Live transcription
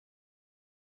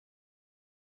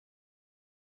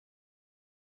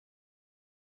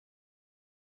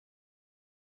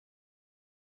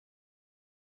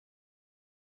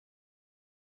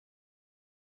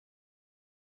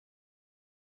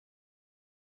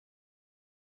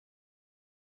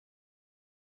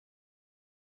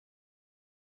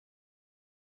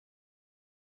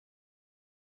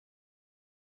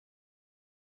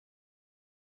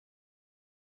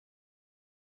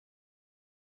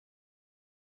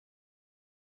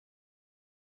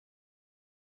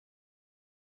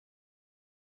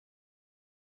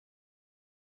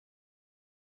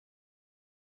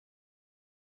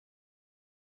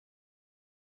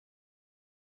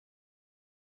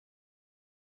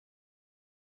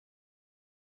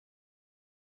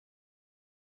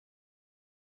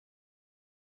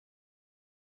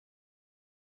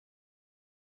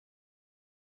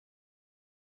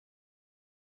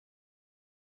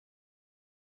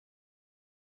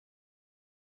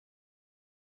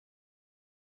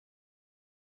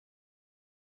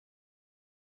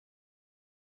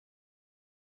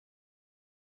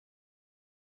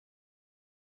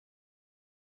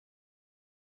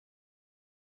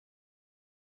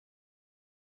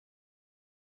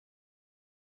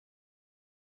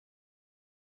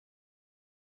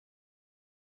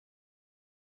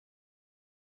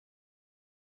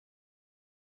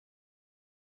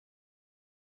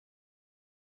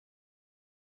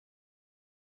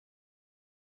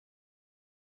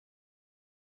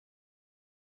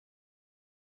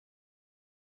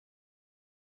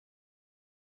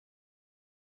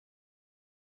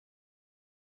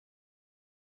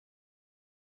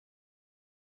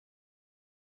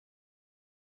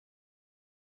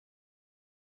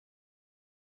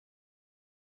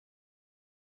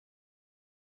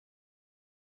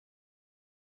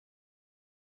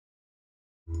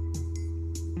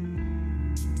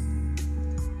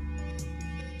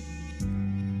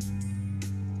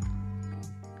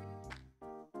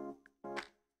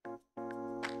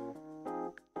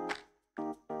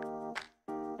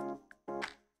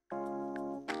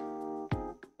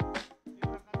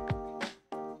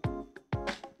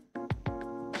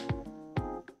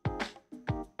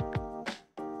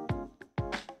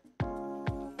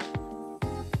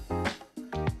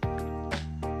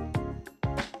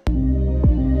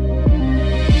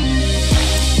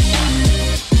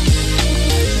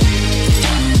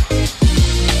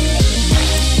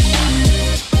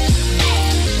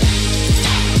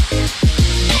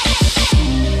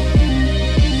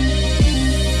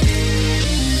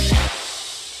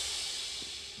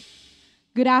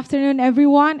Good afternoon,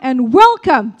 everyone, and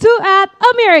welcome to At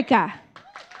America.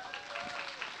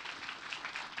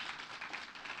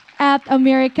 At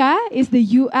America is the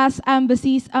U.S.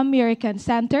 Embassy's American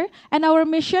Center, and our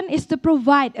mission is to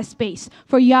provide a space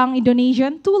for young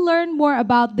Indonesians to learn more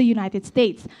about the United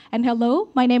States. And hello,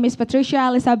 my name is Patricia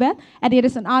Elizabeth, and it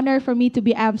is an honor for me to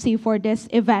be MC for this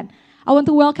event. I want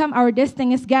to welcome our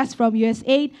distinguished guests from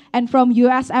USAID and from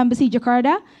U.S. Embassy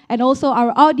Jakarta, and also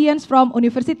our audience from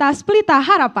Universitas Pelita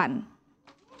Harapan.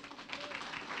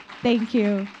 Thank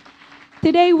you.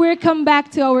 Today, we'll come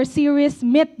back to our series,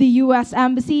 Meet the U.S.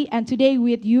 Embassy, and today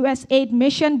with USAID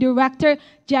Mission Director,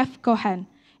 Jeff Cohen.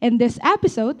 In this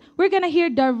episode, we're going to hear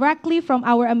directly from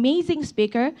our amazing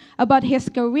speaker about his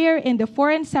career in the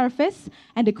Foreign Service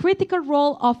and the critical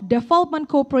role of development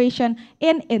cooperation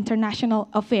in international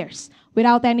affairs.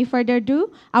 Without any further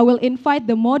ado, I will invite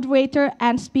the moderator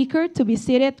and speaker to be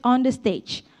seated on the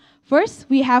stage. First,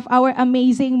 we have our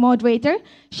amazing moderator.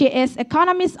 She is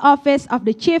Economist Office of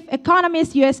the Chief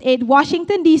Economist, USAID,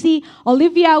 Washington, D.C.,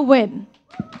 Olivia Nguyen.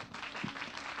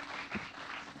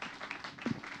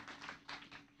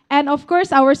 And of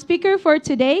course, our speaker for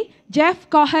today, Jeff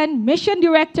Cohen, Mission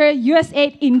Director,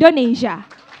 USAID Indonesia.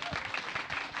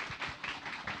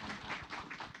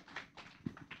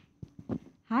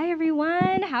 Hi,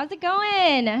 everyone. How's it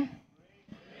going?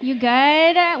 You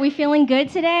good? We feeling good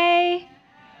today?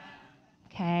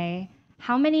 Okay.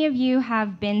 How many of you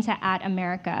have been to At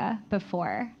America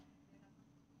before?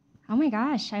 Oh my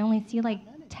gosh, I only see like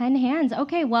 10 hands.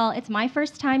 Okay, well, it's my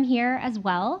first time here as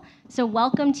well. So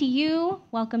welcome to you,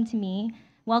 welcome to me.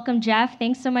 Welcome, Jeff.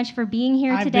 Thanks so much for being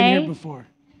here today. I've been here before.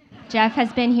 Jeff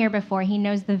has been here before. He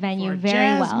knows the venue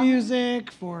very well. For jazz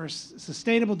music, for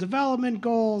sustainable development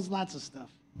goals, lots of stuff.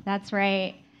 That's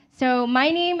right. So my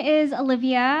name is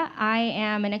Olivia. I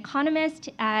am an economist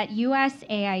at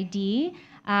USAID.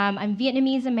 I'm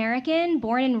Vietnamese American,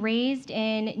 born and raised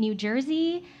in New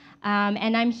Jersey.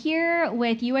 And I'm here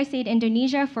with USAID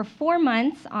Indonesia for 4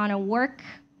 months on a work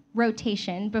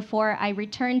rotation before I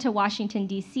return to Washington,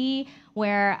 D.C.,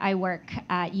 where I work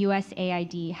at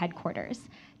USAID headquarters.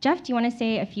 Jeff, do you want to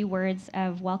say a few words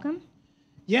of welcome?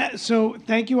 Yeah, so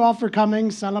thank you all for coming.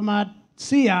 Salamat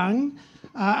siang.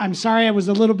 I'm sorry I was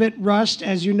a little bit rushed.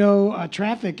 As you know,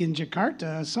 traffic in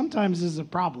Jakarta sometimes is a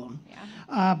problem.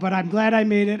 Yeah. But I'm glad I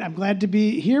made it. I'm glad to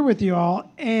be here with you all.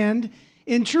 And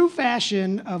in true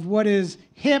fashion of what is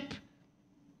hip,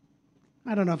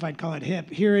 I don't know if I'd call it hip,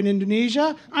 here in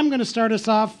Indonesia, I'm going to start us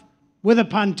off with a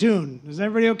pantun. Is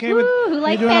everybody okay with who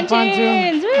likes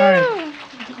pantuns? All right.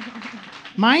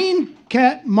 Main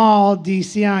ke mall di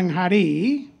siang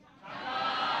hari.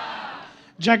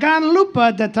 Jangan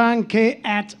lupa datang ke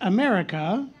At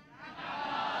America.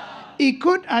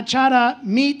 Ikut acara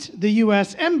Meet the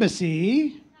U.S.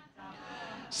 Embassy.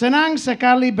 Senang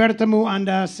sekali bertemu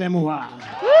Anda semua.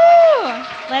 Woo!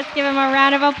 Let's give him a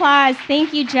round of applause.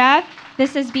 Thank you, Jeff.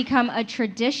 This has become a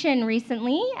tradition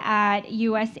recently at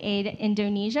USAID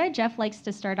Indonesia. Jeff likes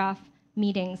to start off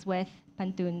meetings with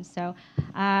pantun. So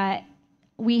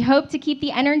we hope to keep the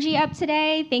energy up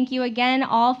today. Thank you again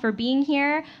all for being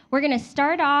here. We're going to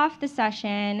start off the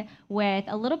session with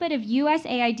a little bit of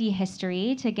USAID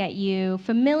history to get you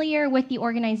familiar with the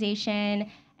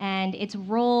organization and its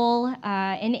role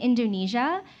in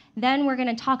Indonesia. Then we're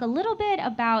going to talk a little bit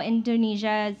about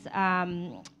Indonesia's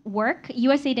work,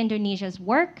 USAID Indonesia's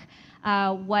work,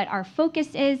 what our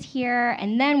focus is here,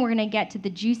 and then we're going to get to the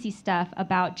juicy stuff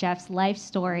about Jeff's life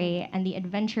story and the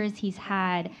adventures he's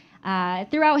had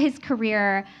throughout his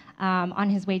career on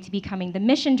his way to becoming the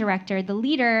mission director, the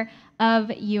leader of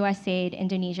USAID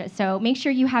Indonesia. So make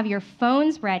sure you have your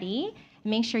phones ready.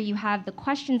 Make sure you have the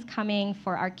questions coming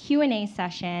for our Q&A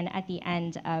session at the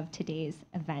end of today's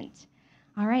event.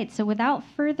 All right, so without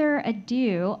further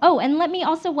ado, and let me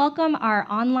also welcome our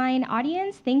online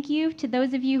audience. Thank you to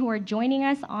those of you who are joining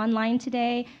us online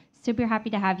today. Super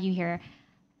happy to have you here.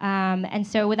 And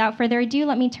so without further ado,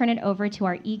 let me turn it over to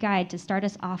our e-guide to start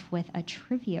us off with a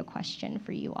trivia question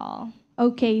for you all.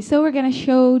 Okay, so we're going to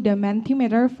show the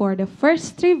Mentimeter for the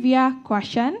first trivia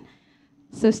question.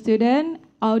 So student,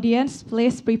 audience,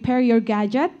 please prepare your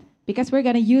gadget because we're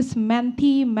going to use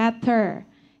Mentimeter.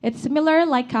 It's similar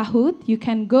like Kahoot. You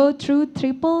can go through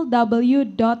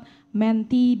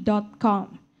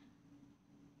www.menti.com.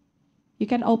 You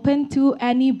can open to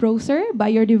any browser by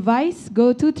your device.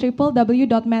 Go to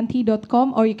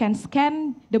www.menti.com or you can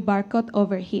scan the barcode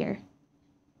over here.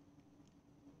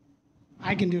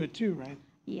 I can do it too, right?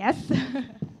 Yes.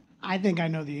 I think I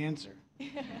know the answer.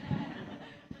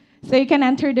 So you can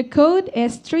enter the code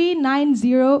is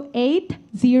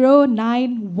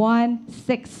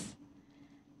 39080916.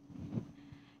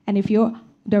 And if you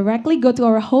directly go to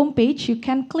our homepage, you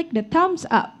can click the thumbs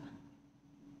up.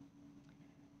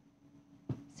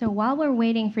 So while we're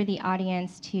waiting for the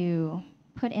audience to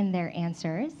put in their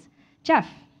answers, Jeff,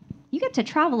 you get to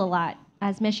travel a lot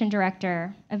as Mission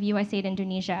Director of USAID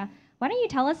Indonesia. Why don't you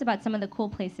tell us about some of the cool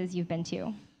places you've been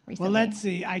to recently? Well, let's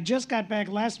see. I just got back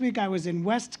last week. I was in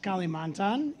West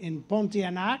Kalimantan, in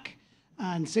Pontianak,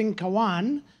 and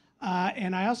Singkawan,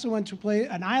 and I also went to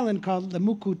an island called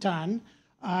Lemukutan,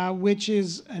 which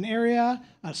is an area,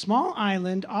 a small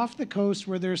island off the coast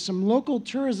where there's some local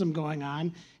tourism going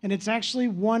on, and it's actually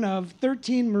one of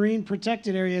 13 marine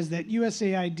protected areas that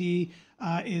USAID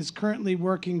is currently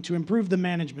working to improve the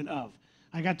management of.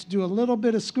 I got to do a little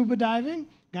bit of scuba diving,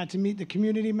 got to meet the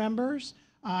community members.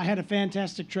 I had a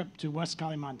fantastic trip to West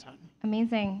Kalimantan.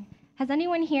 Amazing. Has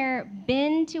anyone here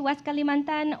been to West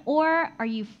Kalimantan, or are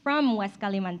you from West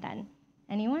Kalimantan?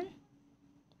 Anyone?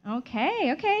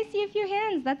 Okay, I see a few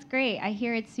hands. That's great. I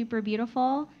hear it's super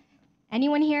beautiful.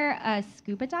 Anyone here a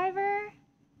scuba diver?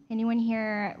 Anyone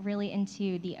here really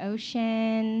into the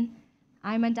ocean?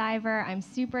 I'm a diver. I'm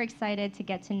super excited to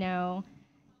get to know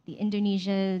the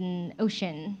Indonesian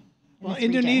Ocean. Well,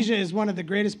 Indonesia is one of the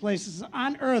greatest places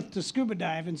on earth to scuba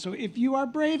dive, and so if you are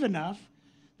brave enough,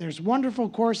 there's wonderful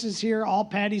courses here, all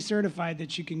PADI certified,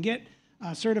 that you can get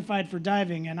certified for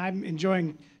diving, and I'm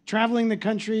enjoying traveling the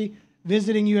country,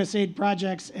 visiting USAID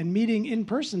projects, and meeting in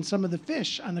person some of the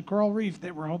fish on the coral reef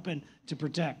that we're hoping to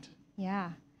protect. Yeah.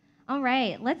 All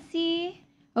right, let's see.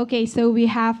 Okay, so we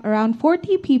have around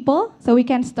 40 people, so we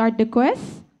can start the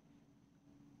quiz.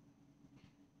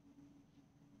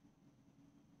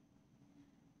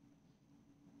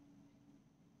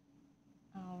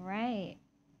 All right.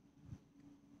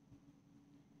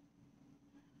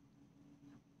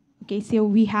 Okay, so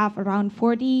we have around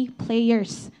 40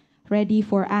 players ready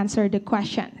for answer the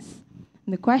questions.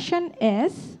 And the question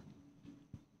is,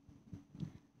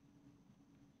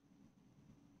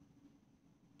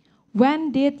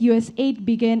 when did USAID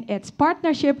begin its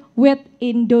partnership with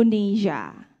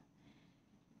Indonesia?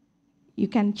 You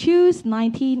can choose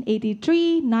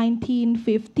 1983,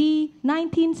 1950,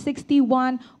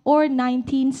 1961, or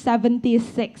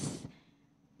 1976.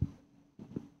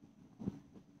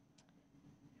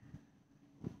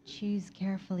 Choose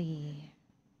carefully.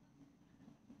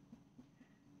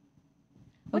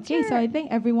 Okay, so I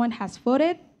think everyone has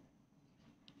voted.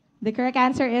 The correct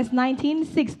answer is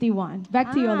 1961.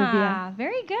 Back to you, Olivia.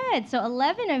 Very good. So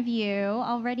 11 of you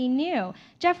already knew.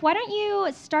 Jeff, why don't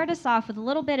you start us off with a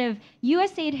little bit of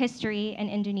USAID history in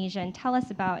Indonesia and tell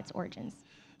us about its origins.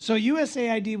 So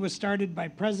USAID was started by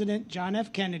President John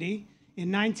F. Kennedy in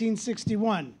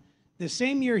 1961. The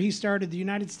same year he started the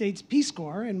United States Peace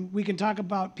Corps, and we can talk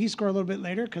about Peace Corps a little bit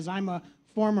later because I'm a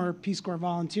former Peace Corps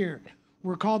volunteer.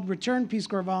 We're called Returned Peace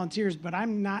Corps volunteers, but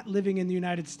I'm not living in the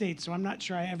United States, so I'm not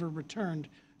sure I ever returned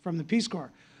from the Peace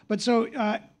Corps. But so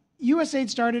USAID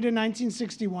started in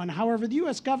 1961. However, the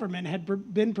U.S. government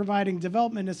had been providing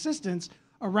development assistance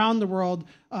around the world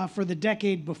for the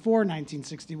decade before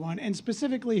 1961, and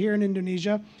specifically here in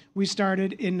Indonesia, we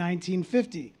started in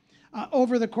 1950.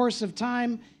 Over the course of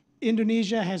time,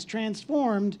 Indonesia has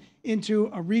transformed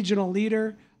into a regional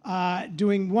leader,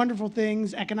 doing wonderful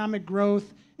things, economic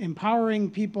growth, empowering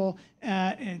people,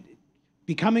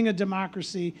 becoming a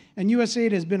democracy, and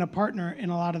USAID has been a partner in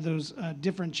a lot of those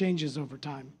different changes over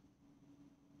time.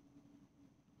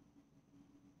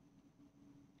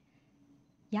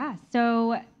 Yeah,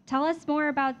 so tell us more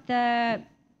about the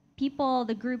people,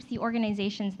 the groups, the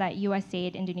organizations that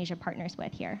USAID Indonesia partners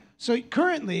with here. So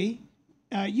currently,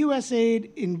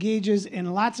 USAID engages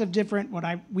in lots of different, what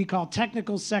we call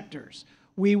technical sectors.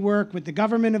 We work with the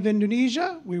government of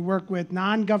Indonesia. We work with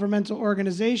non-governmental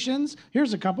organizations.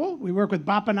 Here's a couple. We work with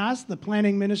Bappenas, the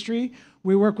planning ministry.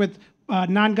 We work with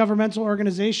non-governmental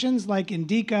organizations like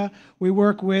Indica. We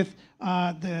work with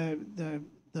the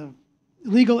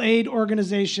legal aid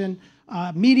organization,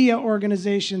 media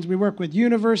organizations. We work with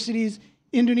universities,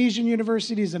 Indonesian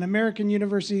universities and American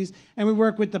universities, and we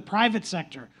work with the private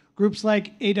sector, groups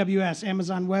like AWS,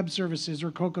 Amazon Web Services, or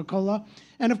Coca-Cola.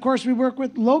 And of course, we work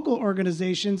with local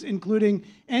organizations, including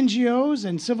NGOs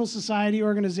and civil society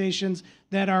organizations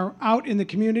that are out in the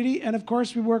community. And of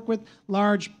course, we work with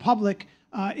large public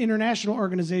international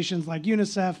organizations like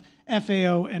UNICEF,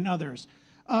 FAO, and others.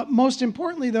 Most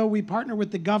importantly, though, we partner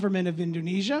with the government of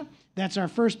Indonesia. That's our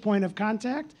first point of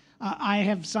contact. I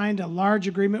have signed a large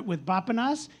agreement with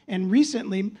Bappenas, and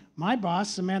recently, my boss,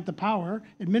 Samantha Power,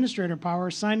 Administrator Power,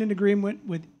 signed an agreement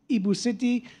with Ibu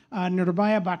Siti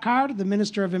Nurbaya Bakar, the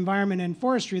Minister of Environment and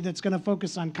Forestry, that's going to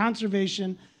focus on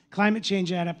conservation, climate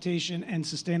change adaptation, and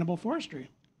sustainable forestry.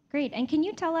 Great. And can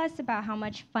you tell us about how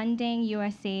much funding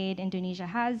USAID Indonesia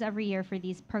has every year for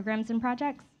these programs and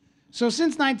projects? So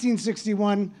since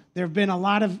 1961, there have been a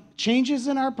lot of changes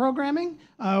in our programming.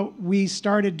 We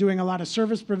started doing a lot of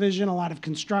service provision, a lot of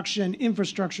construction,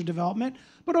 infrastructure development.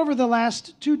 But over the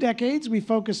last 2 decades, we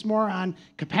focused more on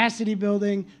capacity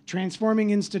building,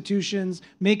 transforming institutions,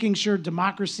 making sure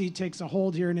democracy takes a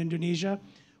hold here in Indonesia.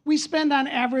 We spend on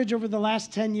average over the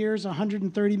last 10 years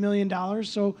 $130 million,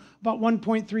 so about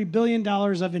 $1.3 billion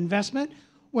of investment.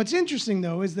 What's interesting,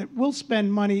 though, is that we'll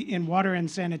spend money in water and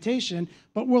sanitation,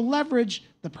 but we'll leverage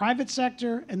the private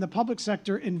sector and the public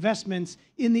sector investments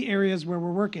in the areas where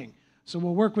we're working. So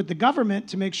we'll work with the government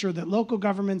to make sure that local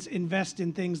governments invest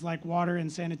in things like water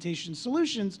and sanitation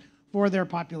solutions for their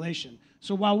population.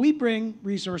 So while we bring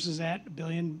resources at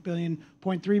 $1.3 billion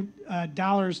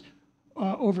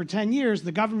over 10 years,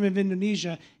 the government of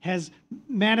Indonesia has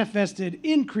manifested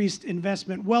increased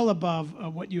investment well above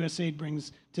what USAID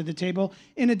brings to the table,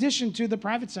 in addition to the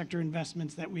private sector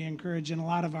investments that we encourage in a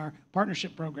lot of our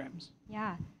partnership programs.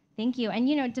 Yeah, thank you.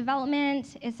 And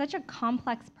development is such a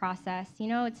complex process.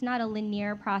 It's not a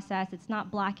linear process. It's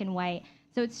not black and white.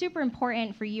 So it's super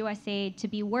important for USAID to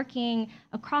be working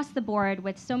across the board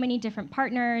with so many different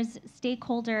partners,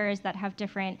 stakeholders that have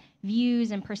different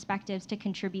views and perspectives to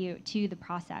contribute to the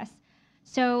process.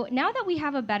 So now that we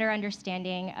have a better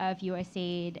understanding of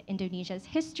USAID Indonesia's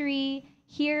history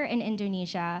here in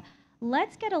Indonesia,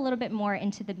 let's get a little bit more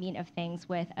into the meat of things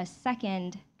with a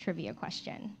second trivia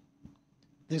question.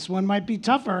 This one might be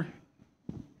tougher.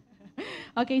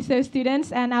 Okay, so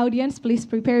students and audience, please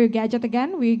prepare your gadget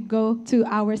again. We go to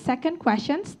our second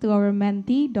questions to our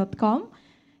menti.com.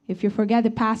 If you forget,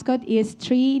 the passcode is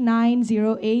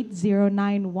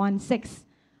 39080916.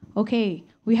 Okay,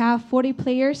 we have 40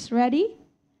 players ready.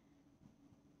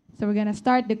 So we're gonna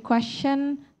start the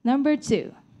question number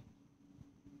 2.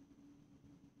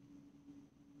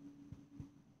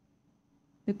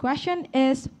 The question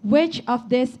is, which of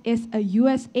this is a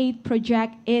USAID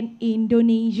project in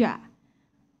Indonesia?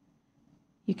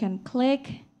 You can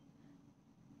click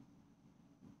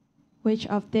which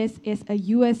of this is a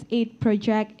USAID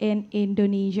project in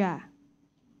Indonesia.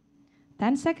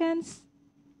 10 seconds.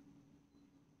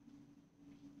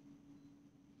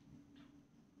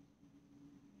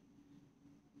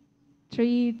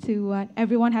 3, 2, 1.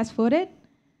 Everyone has voted?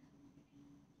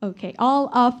 Okay, all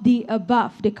of the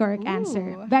above, the correct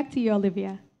answer. Back to you,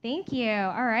 Olivia. Thank you.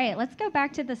 All right, let's go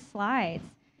back to the slides.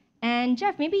 And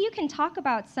Jeff, maybe you can talk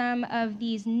about some of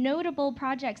these notable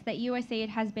projects that USAID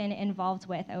has been involved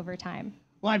with over time.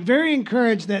 Well, I'm very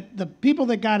encouraged that the people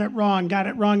that got it wrong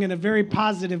in a very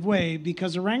positive way,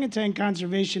 because orangutan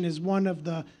conservation is one of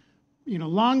the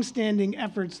long-standing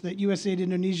efforts that USAID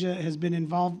Indonesia has been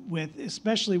involved with,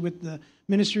 especially with the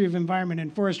Ministry of Environment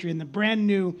and Forestry. And the brand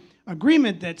new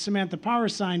agreement that Samantha Power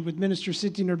signed with Minister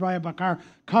Siti Nurbaya Bakar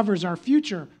covers our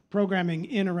future programming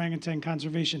in orangutan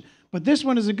conservation. But this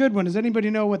one is a good one. Does anybody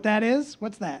know what that is?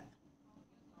 What's that?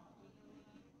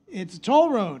 It's a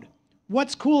toll road.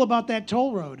 What's cool about that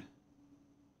toll road?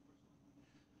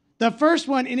 The first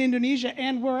one in Indonesia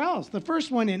and where else? The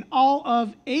first one in all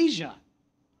of Asia,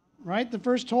 right? The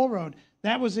first toll road.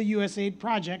 That was a USAID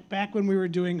project back when we were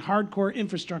doing hardcore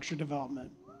infrastructure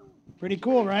development. Pretty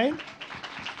cool, right?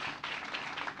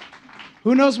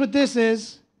 Who knows what this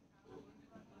is?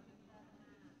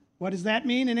 What does that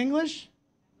mean in English?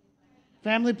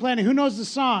 Family planning. Who knows the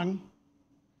song?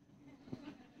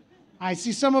 I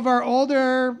see some of our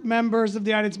older members of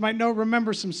the audience might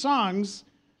remember some songs.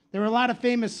 There were a lot of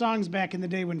famous songs back in the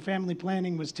day when family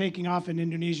planning was taking off in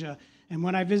Indonesia. And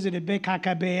when I visited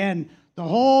BKKBN, the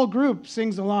whole group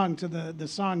sings along to the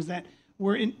songs that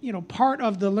were part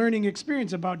of the learning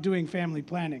experience about doing family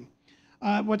planning.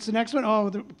 What's the next one? Oh,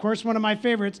 of course, one of my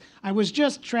favorites. I was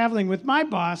just traveling with my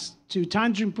boss to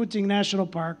Tanjung Puting National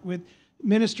Park with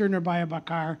Minister Nurbaya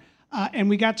Bakar, and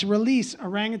we got to release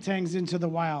orangutans into the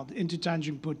wild, into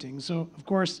Tanjung Puting. So, of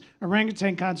course,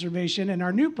 orangutan conservation, and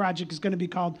our new project is going to be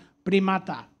called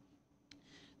Primata.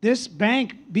 This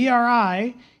bank,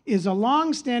 BRI, is a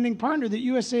long-standing partner that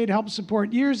USAID helped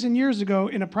support years and years ago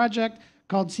in a project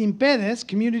called Simpedes,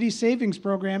 Community Savings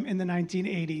Program, in the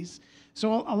 1980s.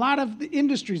 So a lot of the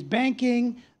industries,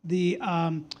 banking, the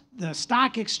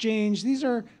stock exchange, these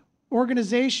are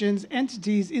organizations,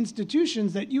 entities,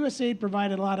 institutions that USAID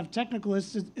provided a lot of technical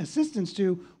assistance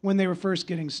to when they were first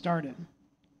getting started.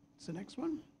 What's the next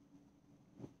one?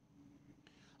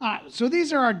 So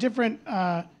these are our different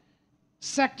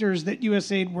sectors that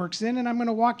USAID works in, and I'm going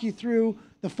to walk you through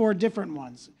the 4 different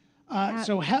ones.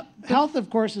 So health, of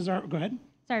course, is our... Go ahead.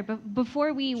 Sorry, but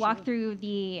before we walk through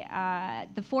the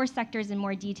 4 sectors in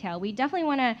more detail, we definitely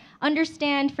want to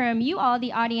understand from you all,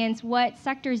 the audience, what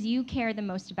sectors you care the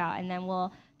most about, and then we'll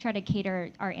try to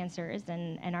cater our answers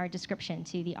and our description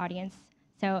to the audience.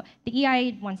 So the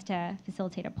EI wants to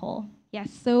facilitate a poll.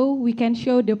 Yes, so we can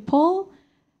show the poll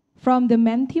from the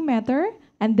Mentimeter,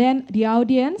 and then the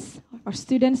audience or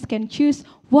students can choose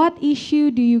what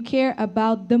issue do you care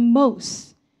about the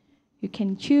most. You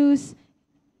can choose,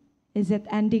 is it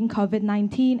ending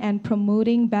COVID-19 and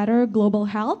promoting better global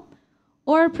health,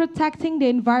 or protecting the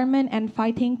environment and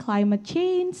fighting climate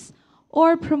change,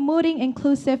 or promoting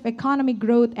inclusive economic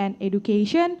growth and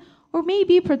education, or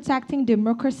maybe protecting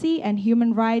democracy and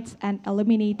human rights and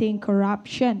eliminating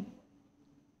corruption.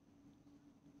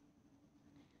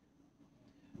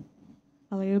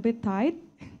 A little bit tight.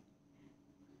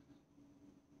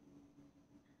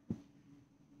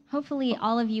 Hopefully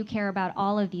all of you care about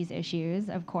all of these issues,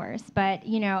 of course, but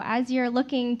as you're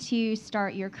looking to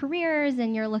start your careers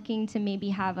and you're looking to maybe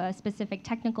have a specific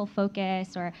technical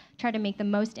focus or try to make the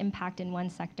most impact in one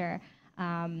sector,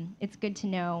 it's good to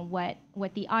know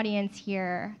what the audience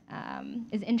here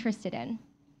is interested in.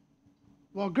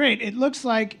 Well, great. It looks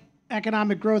like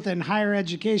economic growth and higher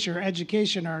education or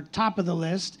education are top of the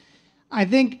list. I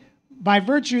think by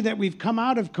virtue that we've come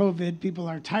out of COVID, people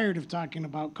are tired of talking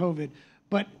about COVID,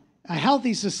 but a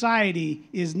healthy society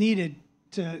is needed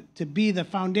to be the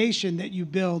foundation that you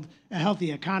build a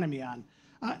healthy economy on.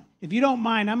 If you don't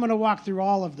mind, I'm going to walk through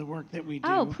all of the work that we do.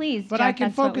 Oh, please, But Jeff, I can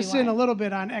that's what we focus in a want. little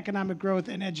bit on economic growth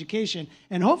and education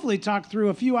and hopefully talk through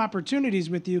a few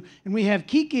opportunities with you. And we have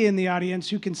Kiki in the audience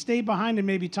who can stay behind and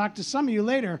maybe talk to some of you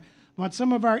later about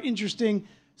some of our interesting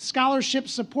scholarship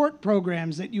support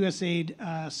programs that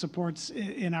USAID supports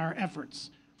in our efforts.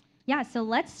 Yeah, so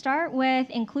let's start with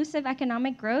inclusive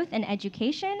economic growth and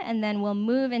education, and then we'll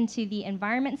move into the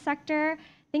environment sector.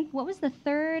 I think, what was the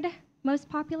third most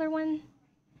popular one?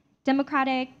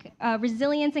 Democratic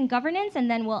resilience and governance, and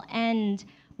then we'll end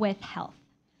with health.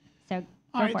 So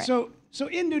All go right, for it. so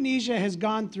Indonesia has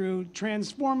gone through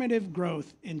transformative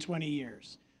growth in 20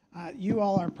 years. You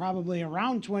all are probably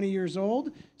around 20 years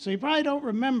old, so you probably don't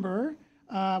remember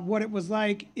what it was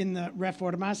like in the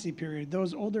Reformasi period.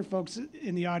 Those older folks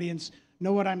in the audience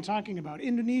know what I'm talking about.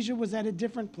 Indonesia was at a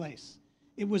different place.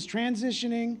 It was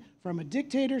transitioning from a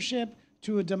dictatorship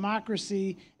to a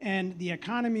democracy, and the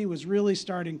economy was really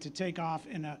starting to take off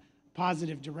in a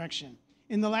positive direction.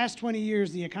 In the last 20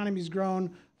 years, the economy's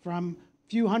grown from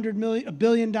 $1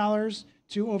 billion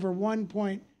to over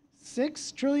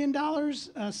 $1.6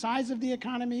 trillion size of the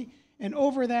economy. And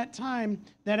over that time,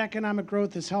 that economic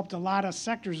growth has helped a lot of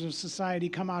sectors of society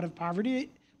come out of poverty.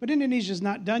 But Indonesia's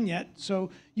not done yet, so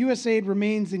USAID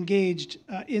remains engaged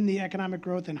in the economic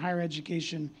growth and higher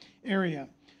education area.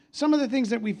 Some of the things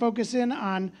that we focus in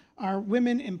on are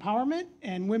women empowerment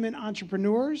and women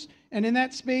entrepreneurs. And in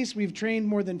that space, we've trained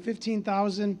more than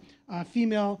 15,000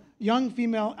 young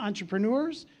female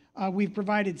entrepreneurs. We've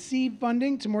provided seed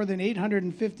funding to more than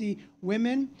 850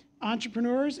 women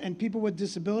entrepreneurs and people with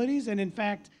disabilities. And in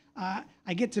fact,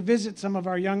 I get to visit some of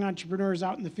our young entrepreneurs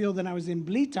out in the field, and I was in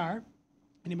Blitar.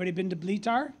 Anybody been to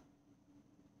Blitar?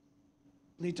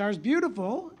 Blitar's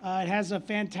beautiful. It has a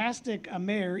fantastic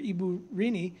mayor, Ibu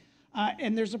Rini,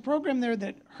 and there's a program there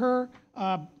that her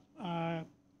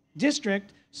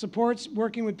district supports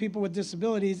working with people with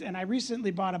disabilities, and I recently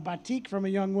bought a batik from a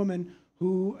young woman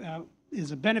who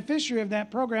is a beneficiary of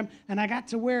that program, and I got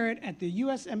to wear it at the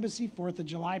U.S. Embassy 4th of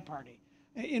July party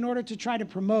in order to try to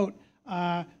promote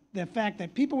the fact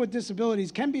that people with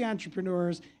disabilities can be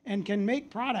entrepreneurs and can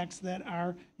make products that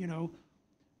are,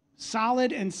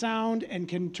 solid and sound and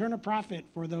can turn a profit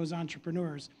for those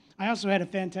entrepreneurs. I also had a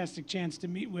fantastic chance to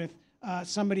meet with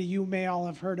somebody you may all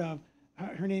have heard of.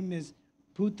 Her name is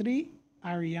Putri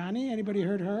Ariani. Anybody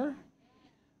heard her?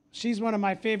 She's one of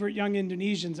my favorite young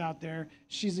Indonesians out there.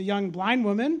 She's a young blind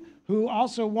woman who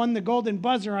also won the Golden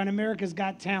Buzzer on America's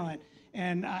Got Talent.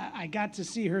 And I got to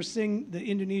see her sing the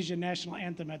Indonesian national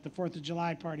anthem at the 4th of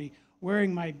July party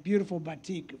wearing my beautiful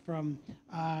batik from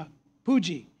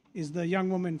Puji, is the young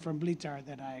woman from Blitar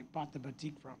that I bought the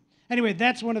batik from. Anyway,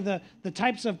 that's one of the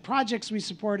types of projects we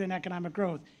support in economic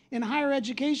growth. In higher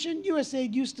education,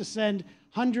 USAID used to send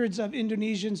hundreds of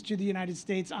Indonesians to the United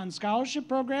States on scholarship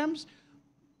programs.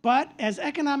 But as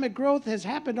economic growth has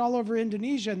happened all over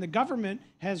Indonesia and the government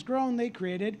has grown, they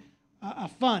created a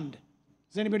fund.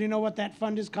 Does anybody know what that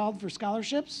fund is called for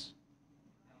scholarships?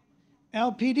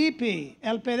 LPDP,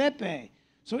 LPDP.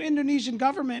 So Indonesian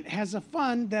government has a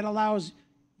fund that allows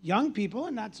young people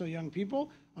and not so young people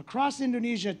across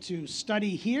Indonesia to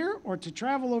study here or to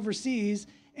travel overseas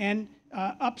and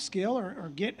upskill or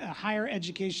get a higher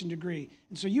education degree.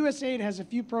 And so USAID has a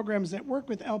few programs that work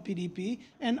with LPDP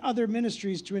and other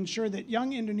ministries to ensure that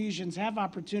young Indonesians have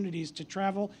opportunities to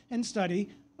travel and study,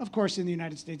 of course, in the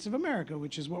United States of America,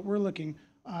 which is what we're looking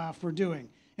for doing.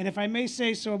 And if I may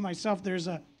say so myself, there's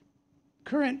a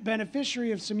current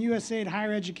beneficiary of some USAID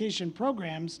higher education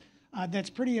programs that's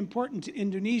pretty important to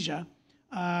Indonesia.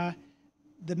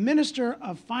 The Minister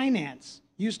of Finance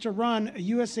used to run a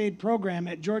USAID program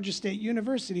at Georgia State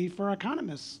University for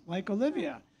economists like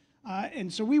Olivia.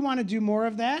 And so we want to do more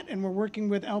of that, and we're working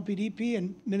with LPDP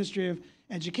and Ministry of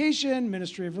Education,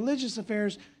 Ministry of Religious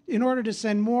Affairs, in order to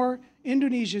send more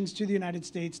Indonesians to the United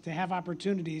States to have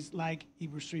opportunities like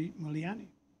Ibu Sri Mulyani.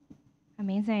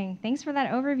 Amazing. Thanks for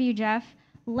that overview, Jeff.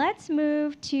 Let's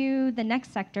move to the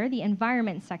next sector, the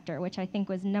environment sector, which I think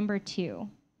was number 2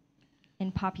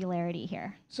 in popularity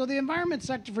here. So the environment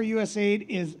sector for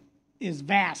USAID is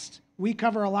vast. We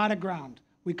cover a lot of ground.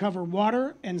 We cover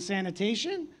water and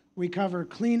sanitation. We cover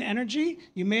clean energy.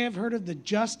 You may have heard of the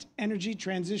Just Energy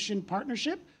Transition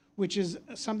Partnership, which is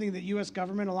something that U.S.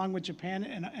 government, along with Japan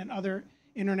and other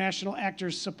international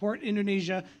actors, support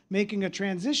Indonesia making a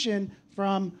transition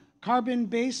from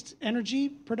carbon-based energy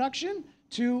production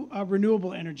to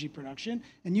renewable energy production.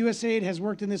 And USAID has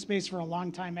worked in this space for a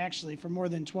long time, actually, for more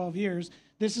than 12 years.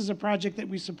 This is a project that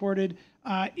we supported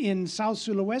in South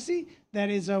Sulawesi that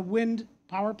is a wind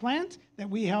power plant that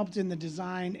we helped in the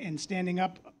design and standing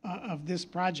up of this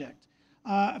project.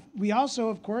 We also,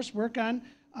 of course, work on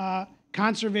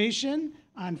conservation,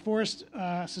 on forest,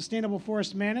 sustainable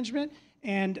forest management,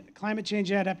 and climate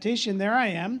change adaptation. There I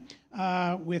am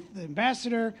with the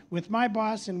ambassador, with my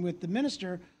boss, and with the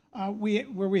minister,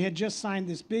 where we had just signed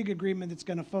this big agreement that's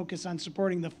going to focus on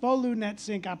supporting the Folu Net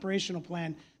Sink operational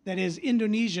plan that is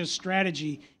Indonesia's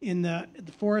strategy in the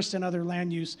forest and other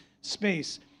land use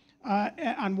space.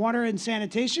 On water and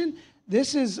sanitation,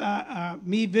 this is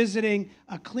me visiting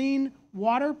a clean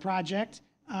water project.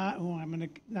 I'm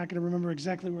not going to remember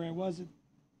exactly where I was.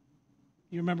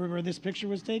 You remember where this picture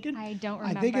was taken? I don't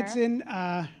remember. I think it's in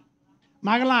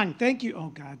Magelang. Thank you. Oh,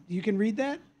 God. You can read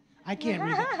that? I can't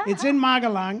read it. It's in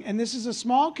Magelang, and this is a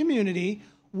small community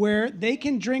where they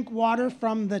can drink water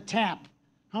from the tap.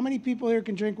 How many people here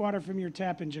can drink water from your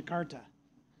tap in Jakarta?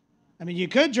 I mean, you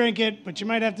could drink it, but you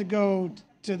might have to go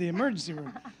to the emergency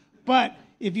room. But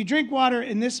if you drink water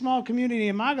in this small community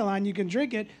in Magelang, you can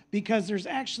drink it because there's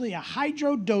actually a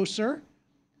hydrodoser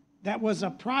that was a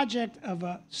project of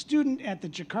a student at the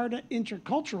Jakarta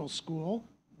Intercultural School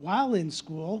while in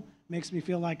school. Makes me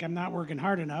feel like I'm not working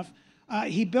hard enough.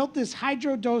 He built this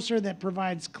hydrodoser that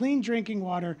provides clean drinking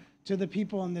water to the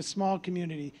people in this small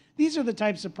community. These are the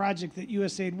types of projects that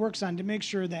USAID works on to make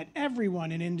sure that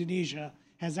everyone in Indonesia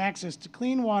has access to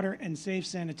clean water and safe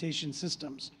sanitation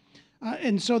systems.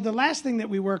 And so the last thing that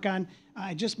we work on,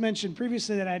 I just mentioned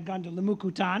previously that I had gone to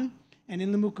Lemukutan. And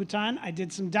in Lemukutan, I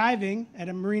did some diving at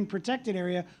a marine protected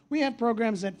area. We have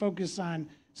programs that focus on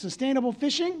sustainable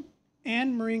fishing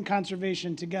and marine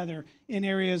conservation together in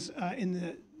areas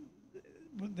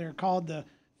they're called the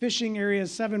fishing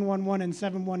areas 711 and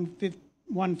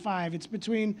 7115. It's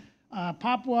between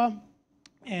Papua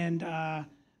and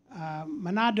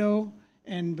Manado,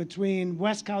 and between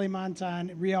West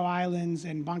Kalimantan, Rio Islands,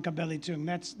 and Bangka Belitung.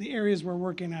 That's the areas we're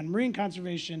working on marine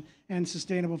conservation and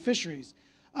sustainable fisheries.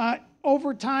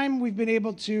 Over time, we've been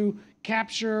able to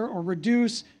capture or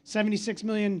reduce 76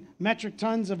 million metric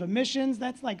tons of emissions.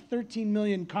 That's like 13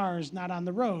 million cars not on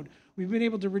the road. We've been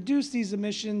able to reduce these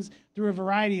emissions through a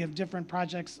variety of different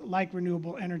projects like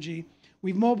renewable energy.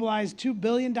 We've mobilized $2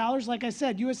 billion. Like I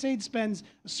said, USAID spends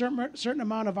a certain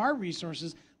amount of our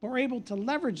resources, but we're able to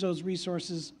leverage those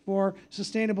resources for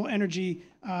sustainable energy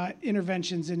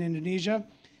interventions in Indonesia.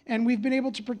 And we've been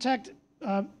able to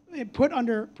put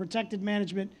under protected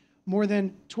management more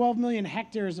than 12 million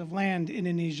hectares of land in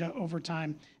Indonesia over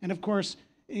time. And of course,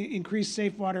 increase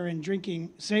safe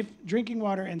drinking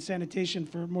water and sanitation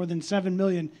for more than 7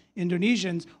 million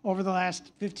Indonesians over the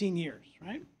last 15 years,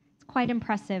 right? It's quite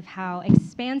impressive how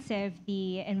expansive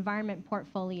the environment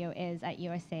portfolio is at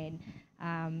USAID.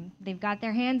 They've got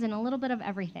their hands in a little bit of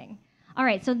everything. All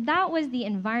right, so that was the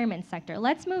environment sector.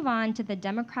 Let's move on to the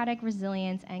democratic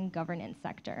resilience and governance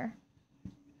sector.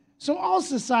 So all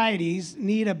societies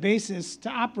need a basis to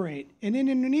operate. And in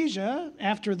Indonesia,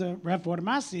 after the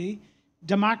Reformasi,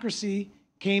 democracy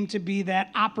came to be that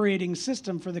operating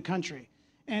system for the country.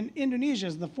 And Indonesia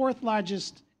is the 4th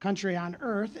largest country on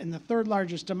earth and the 3rd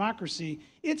largest democracy.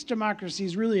 Its democracy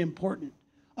is really important,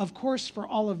 of course, for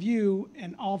all of you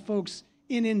and all folks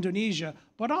in Indonesia,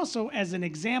 but also as an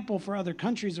example for other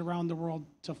countries around the world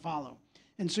to follow.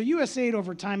 And so USAID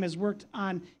over time has worked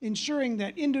on ensuring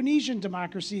that Indonesian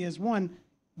democracy is, one,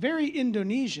 very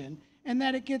Indonesian, and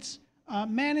that it gets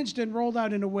managed and rolled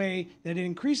out in a way that it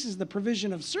increases the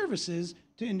provision of services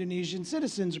to Indonesian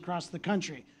citizens across the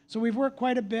country. So we've worked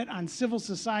quite a bit on civil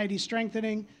society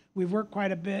strengthening. We've worked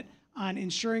quite a bit on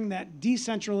ensuring that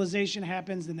decentralization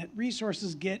happens and that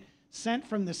resources get sent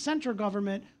from the central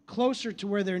government closer to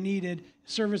where they're needed,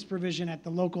 service provision at the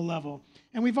local level.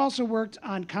 And we've also worked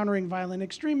on countering violent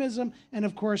extremism and,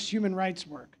 of course, human rights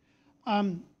work.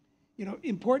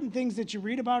 Important things that you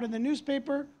read about in the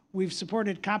newspaper, we've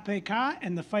supported KPK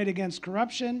and the fight against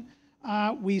corruption.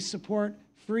 We support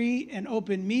free and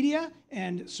open media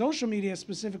and social media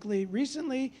specifically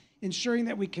recently, ensuring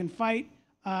that we can fight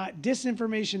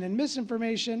disinformation and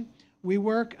misinformation. We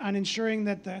work on ensuring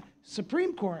that the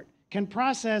Supreme Court can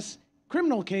process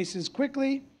criminal cases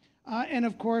quickly. And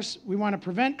of course, we want to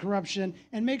prevent corruption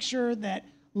and make sure that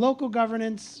local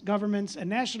governments, and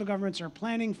national governments are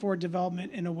planning for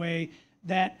development in a way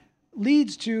that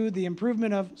leads to the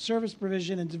improvement of service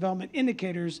provision and development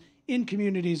indicators in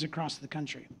communities across the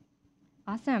country.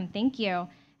 Awesome, thank you.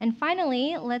 And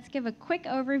finally, let's give a quick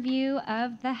overview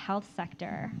of the health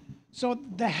sector. So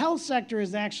the health sector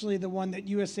is actually the one that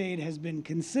USAID has been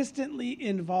consistently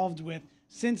involved with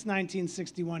since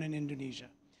 1961 in Indonesia.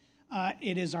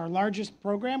 It is our largest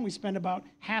program. We spend about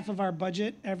half of our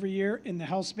budget every year in the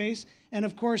health space. And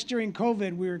of course, during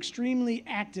COVID, we were extremely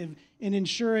active in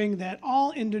ensuring that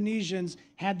all Indonesians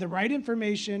had the right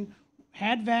information,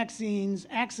 had vaccines,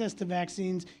 access to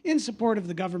vaccines in support of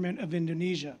the government of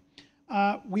Indonesia.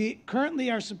 We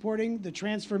currently are supporting the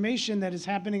transformation that is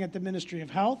happening at the Ministry of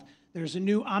Health. There's a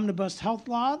new omnibus health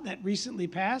law that recently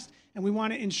passed, and we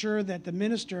want to ensure that the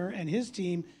minister and his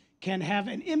team can have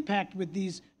an impact with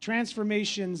these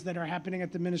transformations that are happening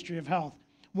at the Ministry of Health.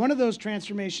 One of those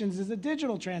transformations is a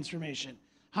digital transformation.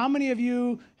 How many of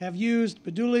you have used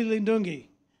Peduli Lindungi?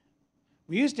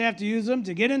 We used to have to use them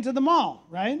to get into the mall,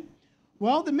 right?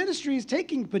 Well, the ministry is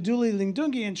taking Peduli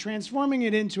Lindungi and transforming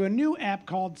it into a new app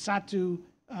called Satu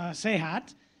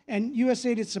Sehat, and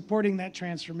USAID is supporting that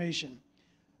transformation.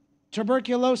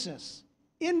 Tuberculosis.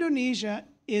 Indonesia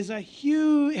has a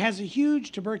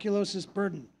huge tuberculosis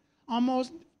burden.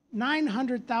 Almost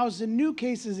 900,000 new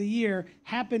cases a year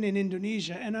happen in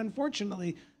Indonesia, and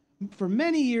unfortunately, for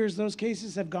many years, those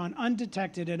cases have gone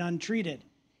undetected and untreated.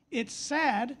 It's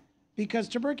sad because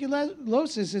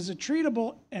tuberculosis is a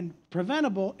treatable and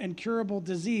preventable and curable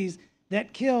disease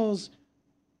that kills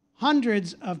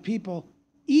hundreds of people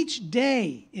each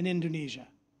day in Indonesia.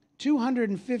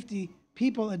 250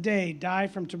 people a day die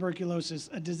from tuberculosis,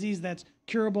 a disease that's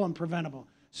curable and preventable.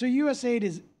 So USAID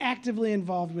is actively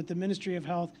involved with the Ministry of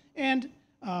Health and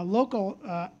local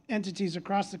entities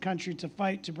across the country to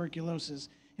fight tuberculosis.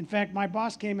 In fact, my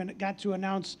boss came and got to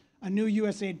announce a new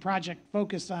USAID project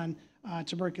focused on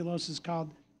tuberculosis called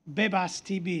Bebas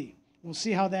TB. We'll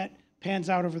see how that pans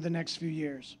out over the next few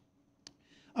years.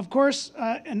 Of course,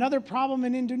 another problem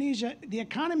in Indonesia, the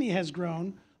economy has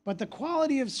grown, but the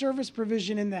quality of service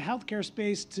provision in the healthcare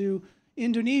space to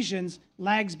Indonesians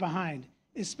lags behind,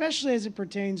 especially as it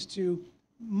pertains to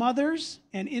mothers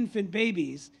and infant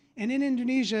babies. And in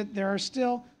Indonesia, there are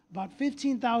still about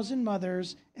 15,000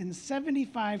 mothers and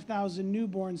 75,000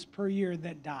 newborns per year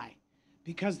that die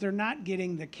because they're not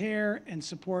getting the care and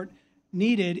support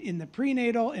needed in the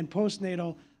prenatal and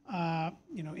postnatal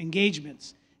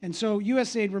engagements. And so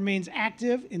USAID remains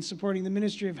active in supporting the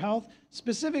Ministry of Health,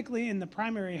 specifically in the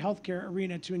primary healthcare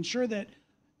arena, to ensure that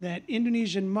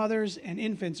Indonesian mothers and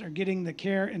infants are getting the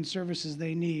care and services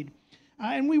they need.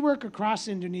 And we work across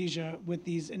Indonesia with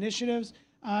these initiatives.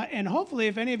 And hopefully,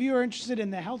 if any of you are interested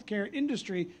in the healthcare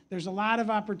industry, there's a lot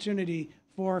of opportunity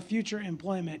for future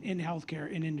employment in healthcare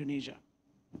in Indonesia.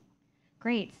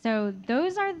 Great. So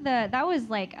that was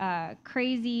like a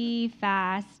crazy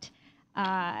fast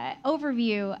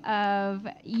overview of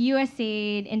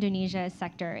USAID Indonesia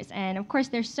sectors. And of course,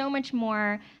 there's so much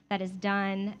more that is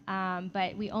done,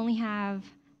 but we only have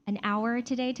an hour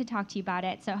today to talk to you about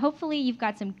it. So hopefully you've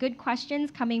got some good questions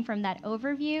coming from that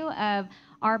overview of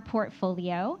our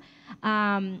portfolio.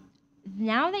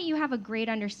 Now that you have a great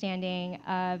understanding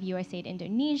of USAID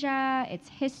Indonesia, its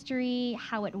history,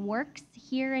 how it works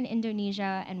here in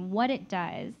Indonesia, and what it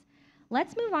does,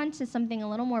 let's move on to something a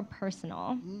little more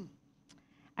personal.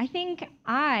 I think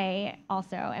I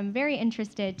also am very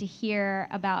interested to hear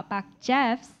about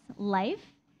Jeff's life,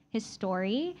 his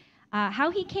story,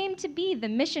 how he came to be the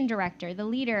mission director, the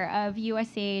leader of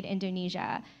USAID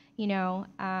Indonesia. You know,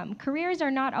 careers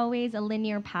are not always a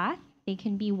linear path. They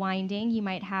can be winding. You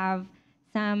might have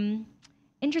some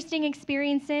interesting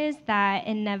experiences that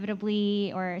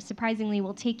inevitably or surprisingly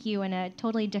will take you in a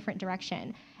totally different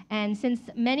direction. And since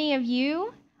many of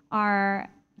you are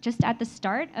just at the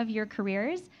start of your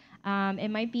careers,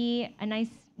 it might be a nice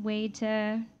way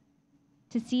to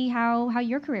see how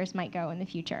your careers might go in the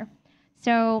future.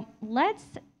 So let's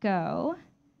go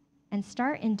and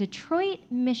start in Detroit,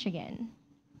 Michigan.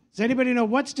 Does anybody know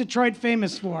what's Detroit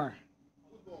famous for?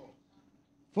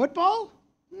 Football?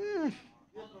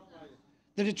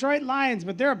 The Detroit Lions,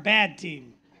 but they're a bad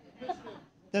team.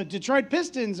 The Detroit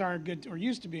Pistons are a good, or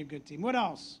used to be a good team. What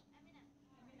else?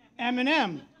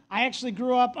 Eminem. I actually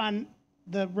grew up on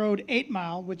the road 8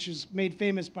 Mile, which is made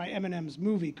famous by Eminem's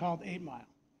movie called 8 Mile.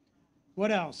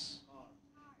 What else?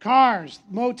 Cars,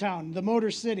 Motown, the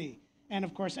Motor City. And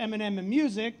of course, Eminem and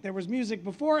music. There was music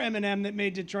before Eminem that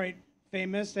made Detroit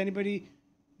famous. Anybody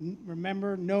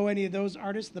remember, know any of those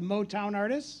artists, the Motown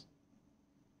artists?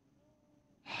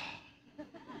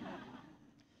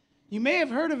 You may have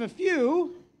heard of a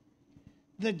few.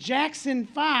 The Jackson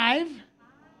 5.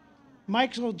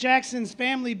 Michael Jackson's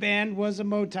family band was a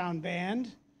Motown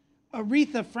band.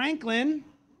 Aretha Franklin,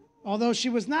 although she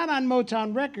was not on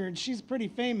Motown Records, she's pretty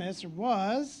famous, or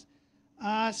was.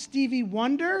 Stevie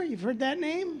Wonder, you've heard that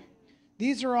name?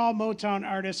 These are all Motown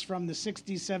artists from the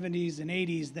 60s, 70s, and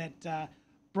 80s that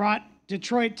brought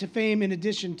Detroit to fame in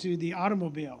addition to the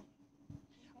automobile.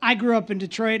 I grew up in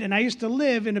Detroit, and I used to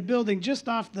live in a building just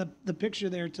off the picture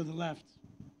there to the left.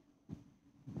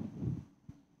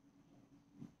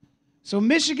 So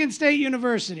Michigan State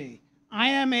University. I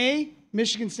am a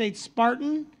Michigan State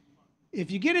Spartan.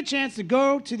 If you get a chance to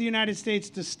go to the United States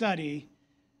to study,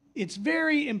 it's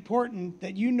very important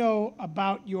that you know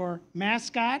about your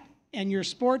mascot and your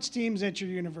sports teams at your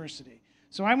university.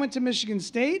 So I went to Michigan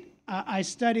State. I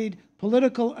studied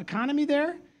political economy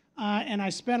there, and I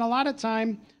spent a lot of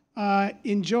time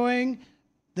enjoying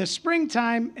the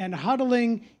springtime and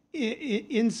huddling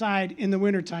inside in the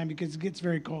wintertime because it gets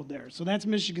very cold there. So that's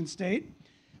Michigan State.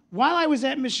 While I was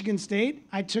at Michigan State,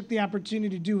 I took the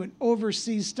opportunity to do an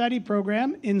overseas study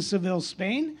program in Seville,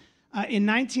 Spain. In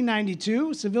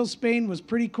 1992, Seville, Spain was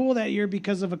pretty cool that year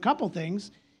because of a couple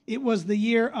things. It was the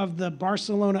year of the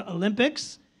Barcelona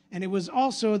Olympics, and it was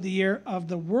also the year of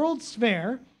the World's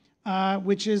Fair,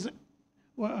 which is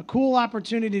a cool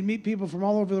opportunity to meet people from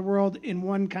all over the world in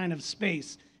one kind of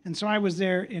space. And so I was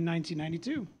there in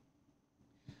 1992.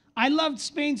 I loved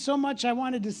Spain so much I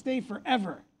wanted to stay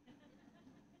forever.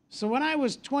 So when I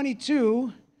was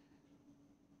 22,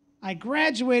 I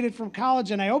graduated from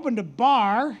college and I opened a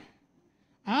bar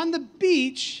on the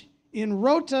beach in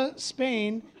Rota,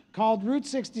 Spain, called Route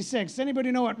 66. Does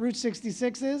anybody know what Route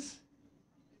 66 is?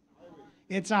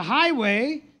 It's a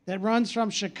highway that runs from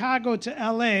Chicago to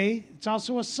LA. It's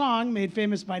also a song made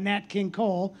famous by Nat King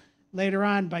Cole, later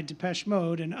on by Depeche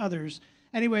Mode and others.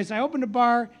 Anyways, I opened a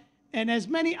bar, and as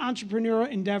many entrepreneurial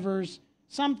endeavors,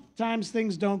 sometimes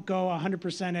things don't go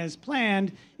 100% as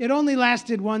planned. It only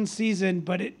lasted one season,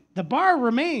 but the bar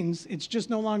remains. It's just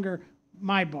no longer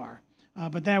my bar.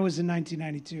 But that was in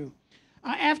 1992.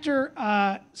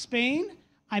 After Spain,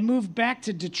 I moved back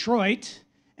to Detroit,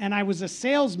 and I was a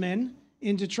salesman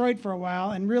in Detroit for a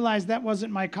while and realized that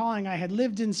wasn't my calling. I had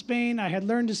lived in Spain. I had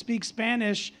learned to speak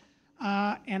Spanish,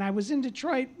 and I was in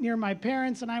Detroit near my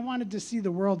parents, and I wanted to see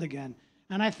the world again.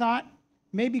 And I thought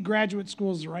maybe graduate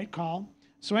school is the right call.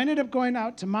 So I ended up going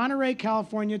out to Monterey,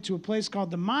 California, to a place called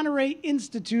the Monterey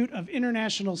Institute of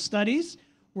International Studies,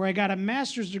 where I got a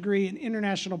master's degree in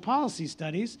international policy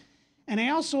studies. And I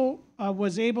also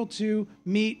was able to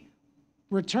meet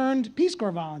returned Peace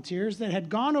Corps volunteers that had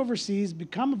gone overseas,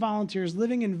 become volunteers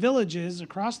living in villages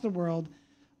across the world,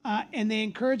 and they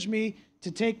encouraged me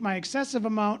to take my excessive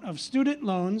amount of student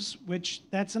loans, which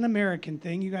that's an American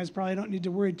thing. You guys probably don't need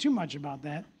to worry too much about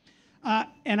that.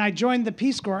 And I joined the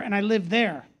Peace Corps, and I lived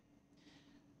there.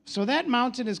 So that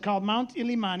mountain is called Mount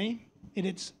Illimani.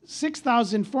 It's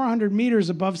 6,400 meters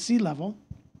above sea level.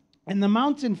 And the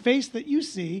mountain face that you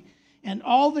see, and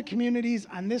all the communities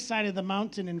on this side of the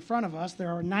mountain in front of us, there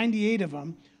are 98 of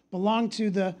them, belong to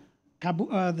the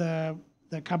Kabupaten,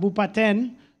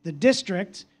 the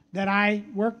district that I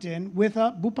worked in with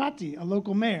a Bupati, a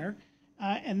local mayor.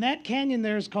 And that canyon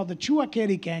there is called the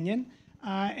Chuakeri Canyon.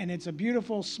 And it's a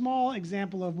beautiful, small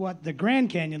example of what the Grand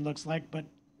Canyon looks like, but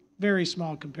very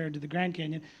small compared to the Grand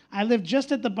Canyon. I lived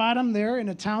just at the bottom there in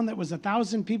a town that was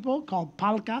 1,000 people called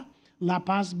Palca, La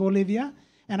Paz, Bolivia.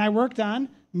 And I worked on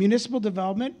municipal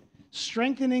development,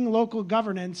 strengthening local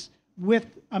governance with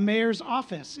a mayor's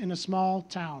office in a small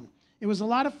town. It was a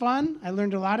lot of fun. I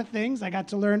learned a lot of things. I got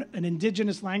to learn an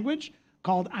indigenous language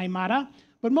called Aymara.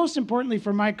 But most importantly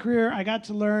for my career, I got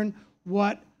to learn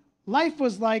what life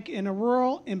was like in a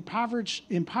rural,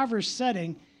 impoverished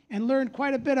setting, and learned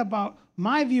quite a bit about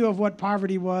my view of what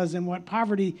poverty was and what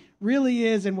poverty really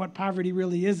is and what poverty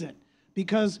really isn't.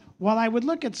 Because while I would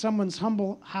look at someone's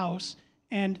humble house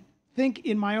and think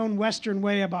in my own Western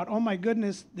way about, oh my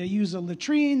goodness, they use a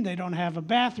latrine, they don't have a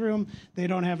bathroom, they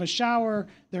don't have a shower,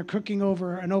 they're cooking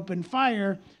over an open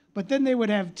fire, but then they would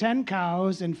have 10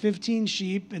 cows and 15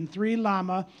 sheep and 3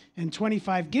 llama and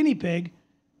 25 guinea pig.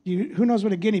 Who knows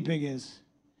what a guinea pig is?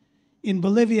 In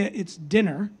Bolivia, it's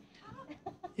dinner.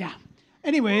 Yeah.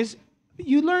 Anyways,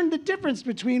 you learn the difference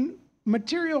between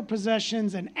material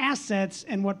possessions and assets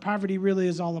and what poverty really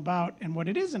is all about and what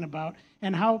it isn't about,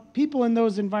 and how people in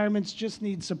those environments just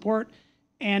need support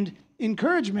and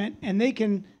encouragement, and they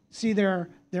can see their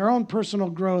own personal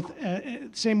growth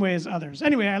same way as others.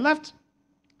 Anyway, I left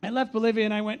Bolivia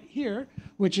and I went here,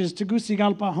 which is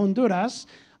Tegucigalpa, Honduras,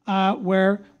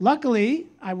 where luckily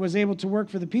I was able to work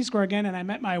for the Peace Corps again, and I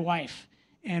met my wife.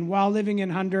 And while living in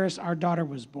Honduras, our daughter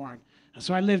was born.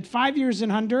 So I lived 5 years in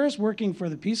Honduras working for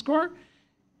the Peace Corps.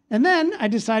 And then I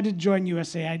decided to join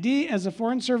USAID as a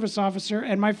Foreign Service Officer,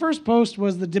 and my first post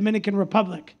was the Dominican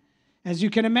Republic. As you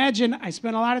can imagine, I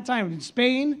spent a lot of time in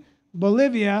Spain,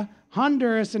 Bolivia,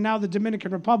 Honduras, and now the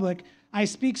Dominican Republic. I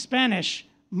speak Spanish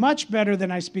much better than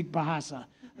I speak Bahasa.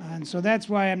 And so that's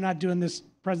why I'm not doing this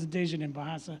presentation in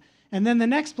Bahasa. And then the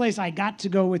next place I got to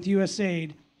go with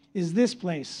USAID is this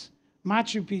place,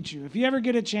 Machu Picchu. If you ever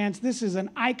get a chance, this is an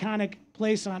iconic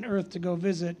place on earth to go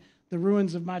visit, the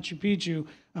ruins of Machu Picchu,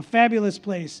 a fabulous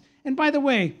place. And by the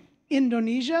way,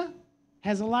 Indonesia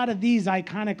has a lot of these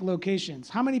iconic locations.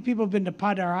 How many people have been to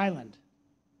Padar Island?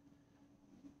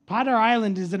 Padar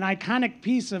Island is an iconic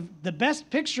piece of, the best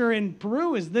picture in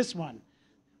Peru is this one.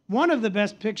 One of the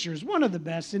best pictures, one of the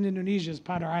best in Indonesia is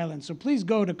Padar Island. So please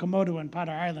go to Komodo and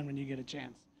Padar Island when you get a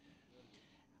chance.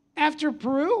 After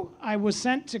Peru, I was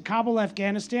sent to Kabul,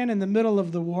 Afghanistan in the middle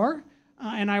of the war,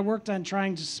 and I worked on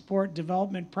trying to support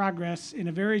development progress in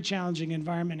a very challenging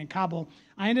environment in Kabul.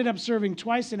 I ended up serving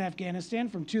twice in Afghanistan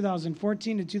from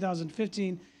 2014 to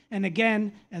 2015, and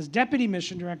again as Deputy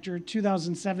Mission Director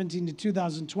 2017 to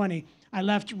 2020. I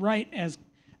left right as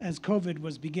COVID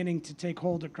was beginning to take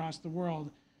hold across the world.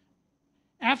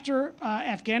 After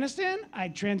Afghanistan, I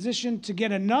transitioned to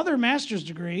get another master's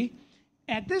degree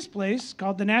at this place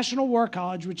called the National War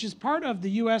College, which is part of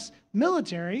the U.S.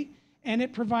 military, and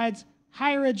it provides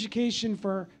higher education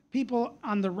for people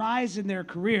on the rise in their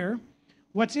career.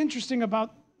 What's interesting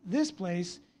about this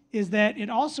place is that it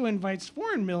also invites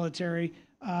foreign military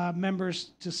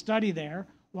members to study there.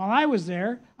 While I was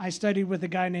there, I studied with a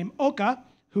guy named Oka,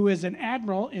 who is an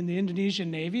admiral in the Indonesian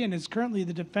Navy and is currently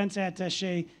the defense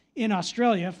attaché in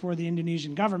Australia for the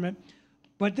Indonesian government.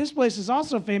 But this place is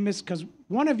also famous because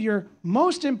one of your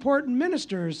most important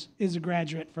ministers is a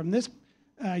graduate from this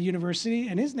university,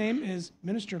 and his name is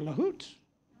Minister Lahut.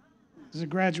 He's a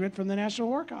graduate from the National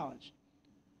War College.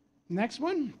 Next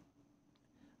one.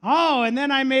 Oh, and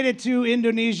then I made it to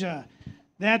Indonesia.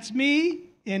 That's me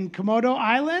in Komodo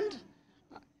Island.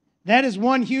 That is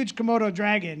one huge Komodo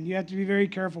dragon. You have to be very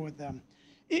careful with them.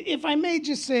 If I may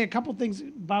just say a couple things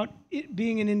about it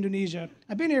being in Indonesia.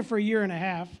 I've been here for a year and a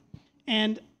half,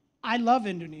 and I love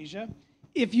Indonesia.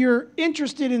 If you're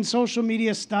interested in social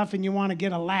media stuff and you want to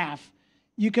get a laugh,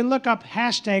 you can look up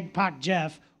hashtag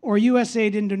PakJeff or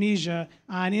USAID Indonesia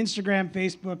on Instagram,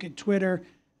 Facebook, and Twitter,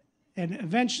 and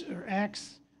eventually, or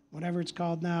X, whatever it's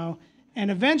called now, and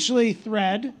eventually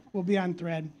Thread will be on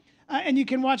Thread. And you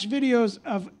can watch videos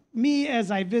of me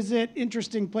as I visit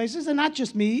interesting places, and not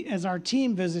just me, as our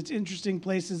team visits interesting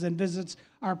places and visits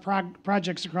our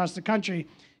projects across the country.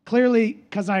 Clearly,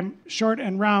 because I'm short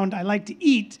and round, I like to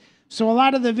eat. So a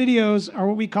lot of the videos are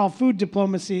what we call food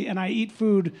diplomacy, and I eat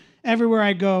food everywhere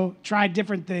I go, try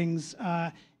different things,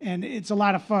 and it's a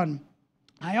lot of fun.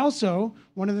 I also,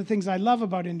 one of the things I love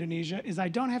about Indonesia is I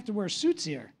don't have to wear suits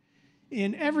here.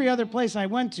 In every other place I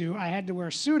went to, I had to wear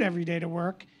a suit every day to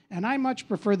work, and I much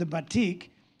prefer the batik.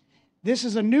 This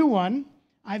is a new one.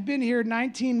 I've been here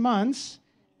 19 months,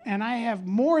 and I have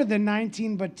more than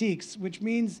 19 batiks, which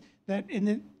means that in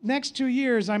the next 2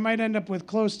 years, I might end up with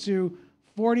close to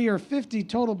 40 or 50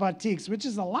 total batiks, which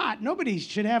is a lot. Nobody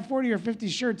should have 40 or 50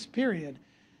 shirts, period.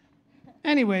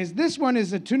 Anyways, this one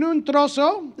is a tunun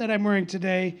troso that I'm wearing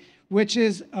today, which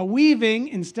is a weaving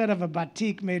instead of a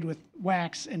batik made with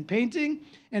wax and painting.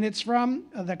 And it's from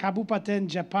the Kabupaten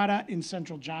Jepara in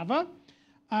Central Java.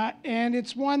 And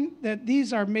it's one that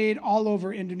these are made all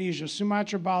over Indonesia.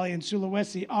 Sumatra, Bali, and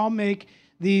Sulawesi all make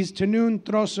these tunun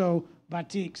troso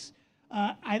batiks.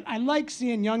 I like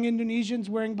seeing young Indonesians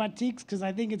wearing batiks because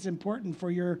I think it's important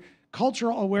for your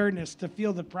cultural awareness to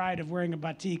feel the pride of wearing a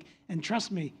batik. And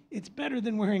trust me, it's better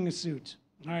than wearing a suit.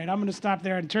 All right, I'm going to stop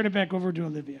there and turn it back over to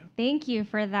Olivia. Thank you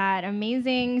for that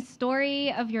amazing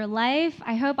story of your life.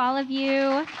 I hope all of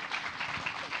you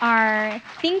are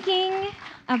thinking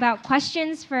about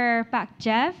questions for Pak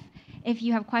Jeff. If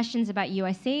you have questions about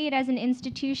USAID as an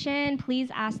institution, please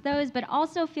ask those, but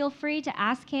also feel free to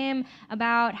ask him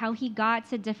about how he got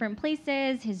to different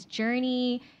places, his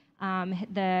journey,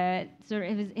 the sort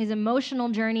of his emotional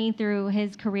journey through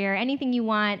his career. Anything you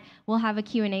want, we'll have a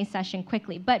Q&A session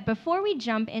quickly. But before we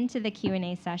jump into the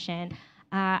Q&A session,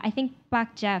 I think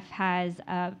Pak Jeff has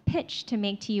a pitch to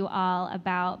make to you all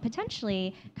about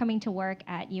potentially coming to work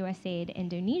at USAID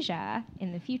Indonesia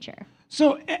in the future.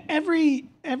 So every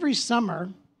summer,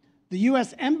 the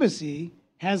U.S. Embassy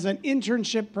has an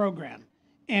internship program,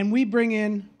 and we bring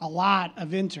in a lot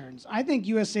of interns. I think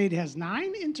USAID has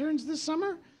 9 interns this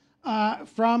summer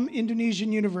from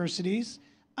Indonesian universities,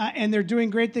 and they're doing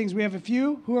great things. We have a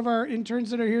few. Who of our interns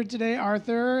that are here today?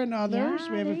 Arthur and others.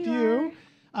 Yeah, we have a there few.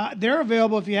 They're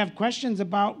available if you have questions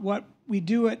about what we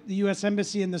do at the U.S.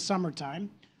 Embassy in the summertime.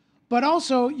 But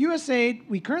also, USAID,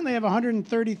 we currently have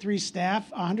 133 staff.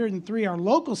 103 are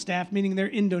local staff, meaning they're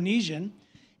Indonesian.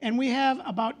 And we have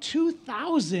about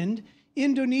 2,000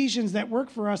 Indonesians that work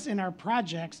for us in our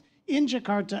projects in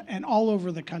Jakarta and all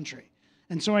over the country.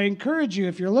 And so I encourage you,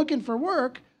 if you're looking for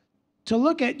work, to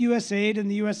look at USAID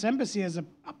and the U.S. Embassy as a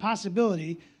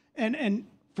possibility. And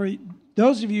for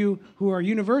those of you who are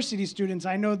university students,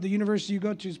 I know the university you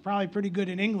go to is probably pretty good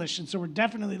in English, and so we're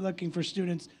definitely looking for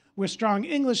students with strong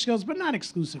English skills, but not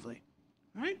exclusively.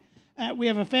 All right? We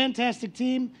have a fantastic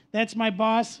team. That's my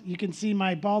boss. You can see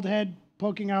my bald head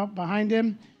poking out behind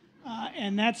him.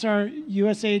 And that's our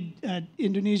USAID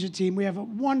Indonesia team. We have a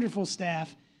wonderful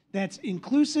staff that's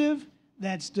inclusive,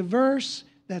 that's diverse,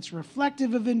 that's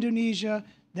reflective of Indonesia,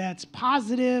 that's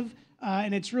positive,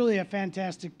 and it's really a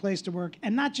fantastic place to work,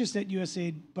 and not just at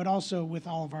USAID, but also with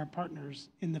all of our partners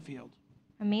in the field.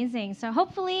 Amazing. So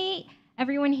hopefully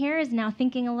everyone here is now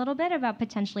thinking a little bit about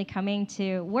potentially coming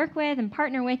to work with and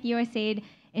partner with USAID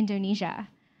Indonesia.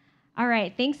 All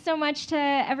right, thanks so much to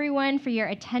everyone for your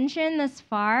attention thus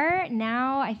far.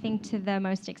 Now I think to the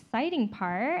most exciting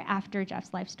part, after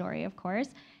Jeff's life story, of course,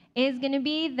 is going to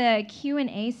be the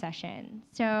Q&A session.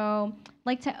 So I'd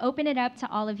like to open it up to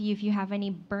all of you if you have any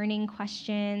burning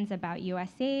questions about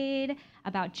USAID,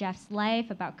 about Jeff's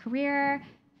life, about career,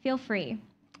 feel free.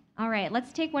 All right,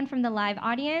 let's take one from the live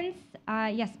audience.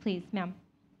 Yes, please, ma'am.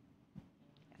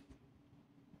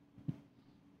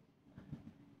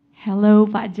 Hello,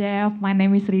 Pak Jeff. My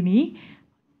name is Rini.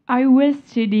 I was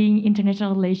studying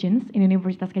international relations in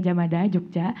Universitas Gadjah Mada,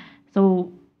 Jogja.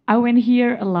 So I went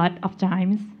here a lot of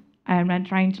times. I'm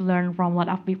trying to learn from a lot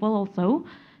of people also.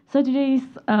 So today is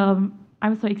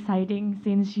I'm so exciting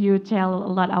since you tell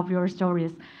a lot of your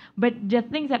stories. But the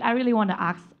things that I really want to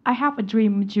ask, I have a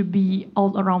dream to be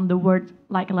all around the world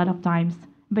like a lot of times.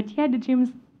 But yeah, the dream's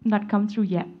not come true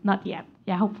yet, not yet.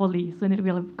 Yeah, hopefully soon it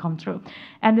will come true.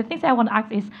 And the things I want to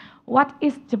ask is, what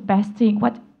is the best thing?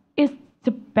 What is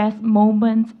the best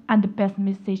moment and the best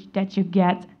message that you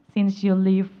get since you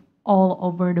live all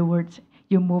over the world?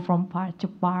 You move from part to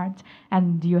part,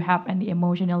 and do you have any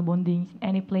emotional bonding in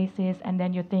any places? And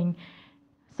then you think,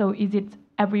 so is it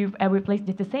every place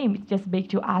is the same? It's just big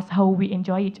to us how we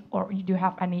enjoy it, or do you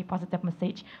have any positive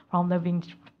message from living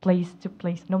place to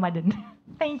place, nomaden?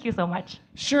 Thank you so much.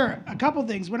 Sure, a couple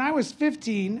things. When I was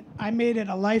 15, I made it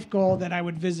a life goal that I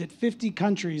would visit 50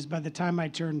 countries by the time I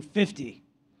turned 50.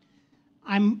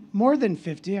 I'm more than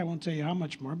 50, I won't tell you how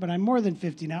much more, but I'm more than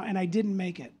 50 now, and I didn't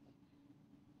make it.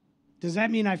 Does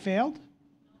that mean I failed?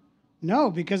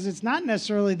 No, because it's not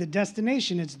necessarily the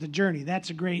destination, it's the journey. That's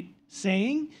a great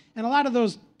saying. And a lot of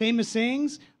those famous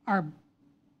sayings are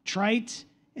trite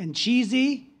and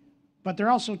cheesy, but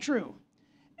they're also true.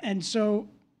 And so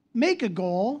make a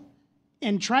goal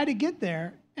and try to get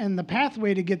there. And the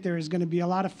pathway to get there is going to be a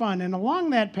lot of fun. And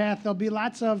along that path, there'll be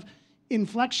lots of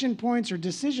inflection points or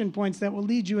decision points that will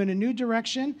lead you in a new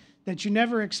direction that you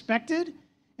never expected.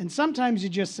 And sometimes you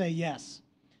just say yes.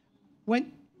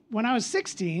 When I was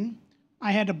 16,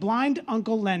 I had a blind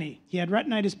Uncle Lenny. He had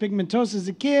retinitis pigmentosa as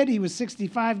a kid. He was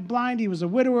 65 blind. He was a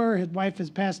widower. His wife has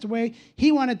passed away.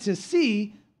 He wanted to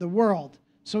see the world.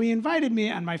 So he invited me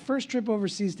on my first trip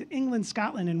overseas to England,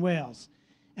 Scotland, and Wales.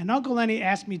 And Uncle Lenny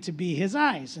asked me to be his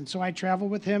eyes. And so I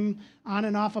traveled with him on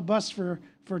and off a bus for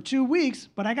 2 weeks.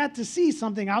 But I got to see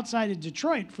something outside of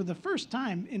Detroit for the first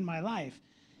time in my life.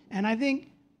 And I think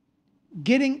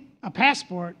getting a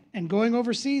passport and going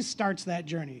overseas starts that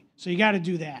journey. So you got to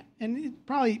do that. And it's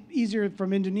probably easier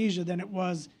from Indonesia than it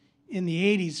was in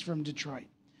the 80s from Detroit.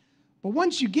 But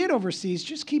once you get overseas,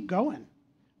 just keep going,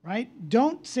 right?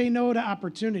 Don't say no to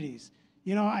opportunities.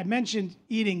 You know, I mentioned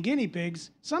eating guinea pigs.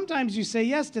 Sometimes you say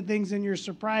yes to things and you're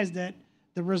surprised at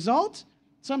the result,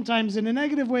 sometimes in a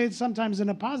negative way, sometimes in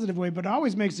a positive way, but it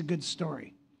always makes a good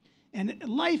story. And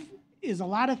life is a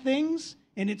lot of things,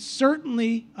 and it's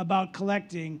certainly about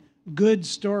collecting good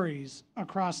stories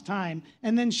across time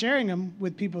and then sharing them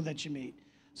with people that you meet.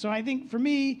 So I think for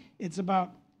me, it's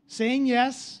about saying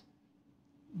yes,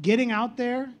 getting out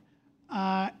there,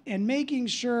 and making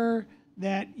sure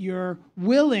that you're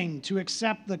willing to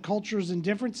accept the cultures and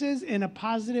differences in a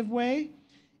positive way.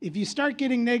 If you start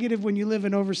getting negative when you live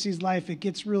an overseas life, it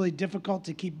gets really difficult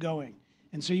to keep going.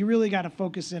 And so you really got to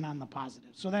focus in on the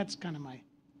positive. So that's kind of my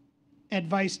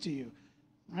advice to you.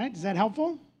 All right, is that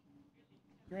helpful?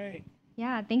 Great.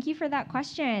 Yeah, thank you for that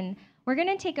question. We're going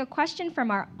to take a question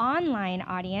from our online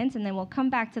audience, and then we'll come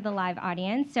back to the live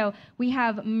audience. So we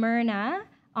have Myrna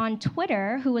on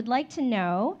Twitter who would like to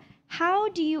know, how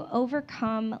do you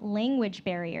overcome language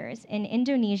barriers in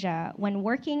Indonesia when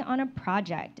working on a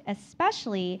project,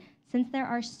 especially since there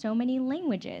are so many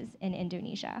languages in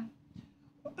Indonesia?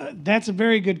 That's a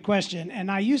very good question.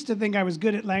 And I used to think I was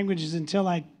good at languages until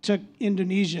I took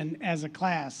Indonesian as a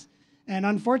class. And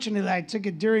unfortunately, I took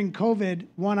it during COVID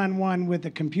one-on-one with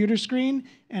a computer screen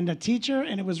and a teacher,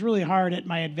 and it was really hard at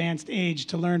my advanced age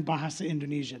to learn Bahasa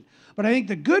Indonesian. But I think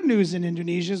the good news in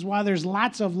Indonesia is while there's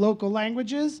lots of local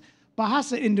languages,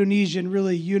 Bahasa Indonesian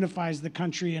really unifies the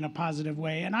country in a positive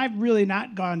way. And I've really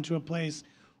not gone to a place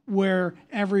where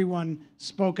everyone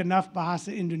spoke enough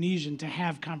Bahasa Indonesian to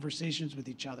have conversations with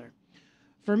each other.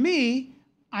 For me,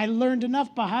 I learned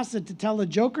enough Bahasa to tell a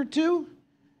joke or two,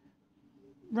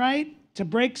 right, to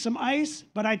break some ice,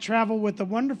 but I travel with a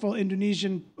wonderful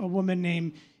Indonesian woman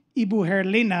named Ibu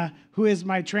Herlina, who is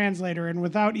my translator, and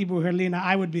without Ibu Herlina,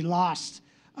 I would be lost.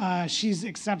 She's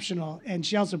exceptional, and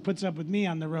she also puts up with me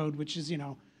on the road, which is, you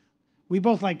know, we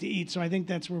both like to eat, so I think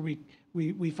that's where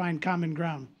we find common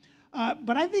ground.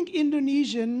 But I think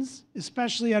Indonesians,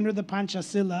 especially under the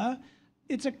Pancasila,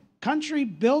 it's a country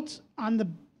built on the,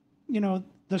 you know,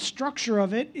 the structure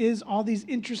of it is all these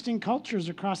interesting cultures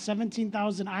across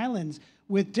 17,000 islands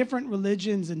with different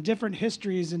religions and different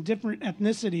histories and different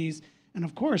ethnicities and,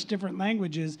 of course, different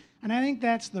languages. And I think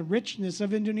that's the richness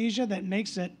of Indonesia that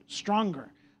makes it stronger,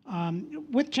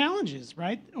 with challenges,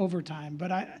 right, over time.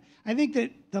 But I think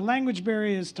that the language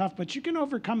barrier is tough, but you can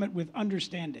overcome it with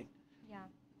understanding.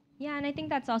 Yeah, and I think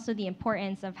that's also the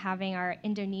importance of having our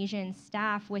Indonesian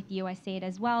staff with USAID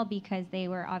as well, because they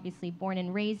were obviously born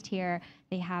and raised here.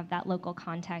 They have that local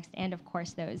context and, of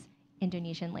course, those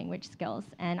Indonesian language skills.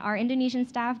 And our Indonesian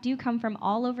staff do come from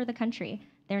all over the country.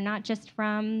 They're not just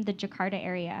from the Jakarta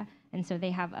area. And so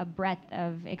they have a breadth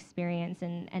of experience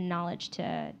and knowledge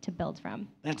to build from.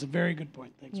 That's a very good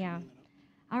point. Thanks for bringing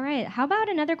that up. All right. How about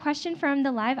another question from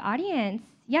the live audience?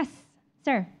 Yes,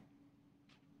 sir.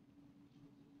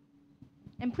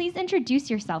 And please introduce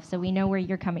yourself so we know where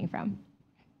you're coming from.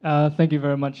 Thank you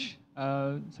very much,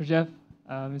 Sir Jeff,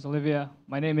 Ms. Olivia.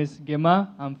 My name is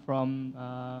Gema. I'm from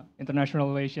International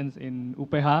Relations in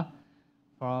UPH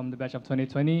from the batch of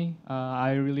 2020.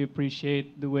 I really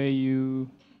appreciate the way you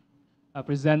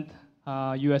present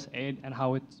USAID and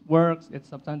how it works, it's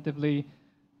substantively.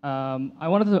 I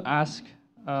wanted to ask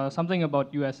something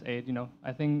about USAID. You know,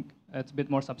 I think it's a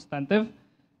bit more substantive.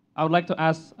 I would like to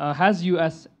ask, has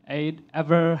USAID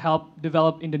ever helped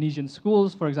develop Indonesian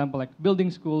schools, for example, like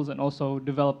building schools and also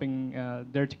developing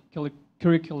their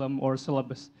curriculum or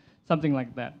syllabus, something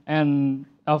like that? And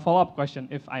a follow-up question,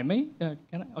 if I may, can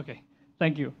I? Okay,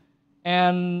 thank you.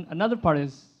 And another part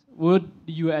is, would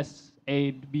the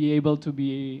USAID be able to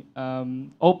be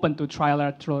open to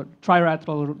trilateral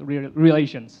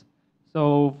relations?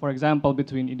 So, for example,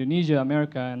 between Indonesia,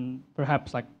 America, and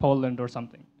perhaps like Poland or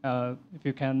something. If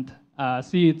you can't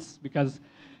see, it's because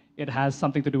it has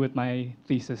something to do with my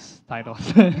thesis title.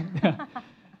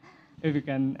 If you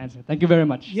can answer. Thank you very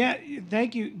much. Yeah,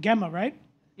 thank you. Gemma, right?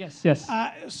 Yes. Yes.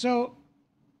 So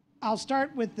I'll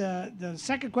start with the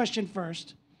second question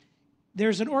first.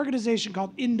 There's an organization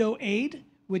called IndoAid,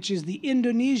 which is the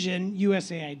Indonesian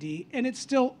USAID, and it's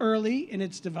still early in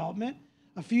its development.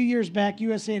 A few years back,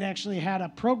 USAID actually had a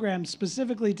program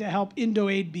specifically to help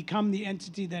IndoAid become the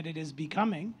entity that it is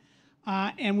becoming,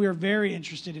 and we're very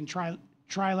interested in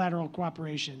trilateral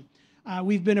cooperation.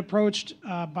 We've been approached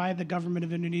by the government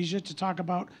of Indonesia to talk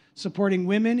about supporting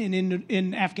women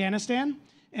in Afghanistan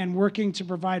and working to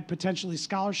provide potentially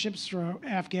scholarships for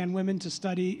Afghan women to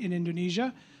study in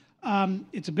Indonesia.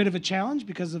 It's a bit of a challenge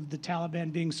because of the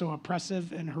Taliban being so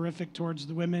oppressive and horrific towards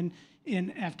the women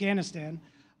in Afghanistan.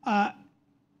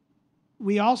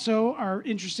 We also are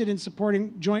interested in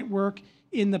supporting joint work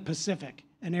in the Pacific,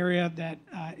 an area that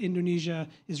Indonesia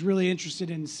is really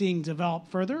interested in seeing develop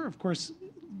further, of course,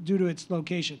 due to its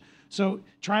location. So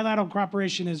trilateral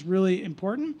cooperation is really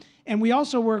important. And we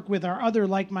also work with our other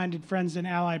like-minded friends and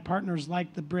ally partners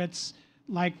like the Brits,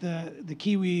 like the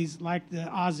Kiwis, like the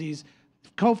Aussies,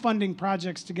 co-funding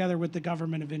projects together with the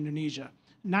government of Indonesia.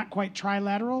 Not quite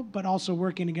trilateral, but also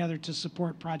working together to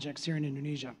support projects here in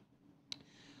Indonesia.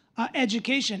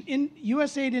 Education.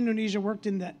 USAID Indonesia worked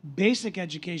in the basic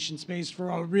education space for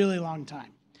a really long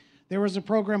time. There was a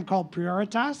program called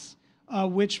Prioritas,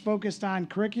 which focused on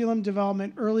curriculum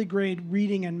development, early grade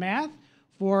reading and math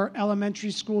for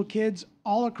elementary school kids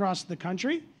all across the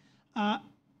country.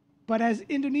 But as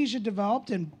Indonesia developed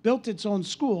and built its own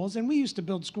schools, and we used to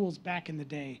build schools back in the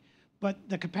day, but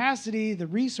the capacity, the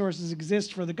resources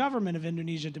exist for the government of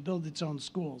Indonesia to build its own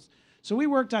schools. So we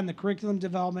worked on the curriculum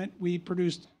development. We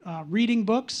produced reading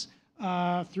books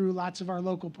through lots of our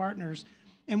local partners.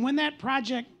 And when that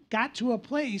project got to a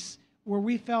place where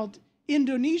we felt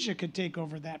Indonesia could take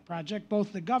over that project,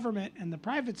 both the government and the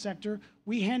private sector,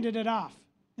 we handed it off.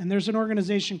 And there's an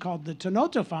organization called the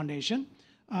Tanoto Foundation,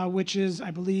 which is, I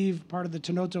believe, part of the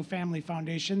Tanoto Family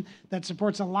Foundation that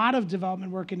supports a lot of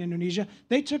development work in Indonesia.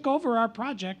 They took over our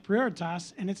project,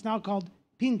 Prioritas, and it's now called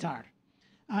Pintar.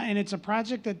 And it's a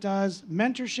project that does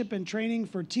mentorship and training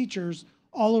for teachers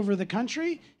all over the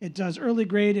country. It does early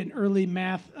grade and early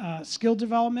math skill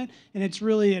development, and it's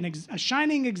really a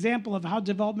shining example of how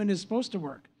development is supposed to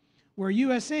work, where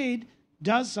USAID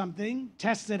does something,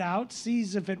 tests it out,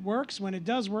 sees if it works. When it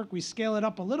does work, we scale it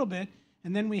up a little bit,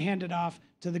 and then we hand it off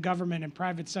to the government and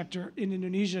private sector in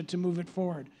Indonesia to move it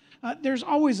forward. There's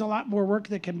always a lot more work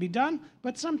that can be done,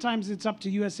 but sometimes it's up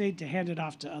to USAID to hand it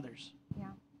off to others. Yeah.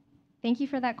 Thank you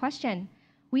for that question.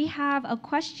 We have a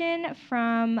question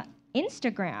from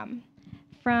Instagram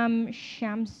from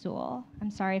Shamsul. I'm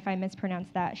sorry if I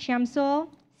mispronounced that. Shamsul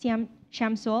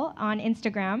on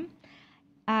Instagram.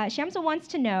 Shamsul wants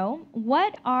to know,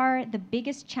 what are the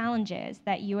biggest challenges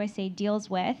that USAID deals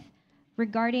with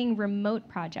regarding remote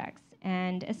projects,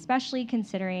 and especially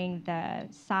considering the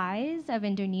size of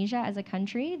Indonesia as a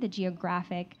country, the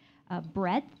geographic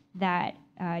breadth that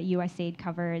USAID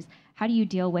covers? How do you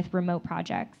deal with remote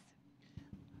projects?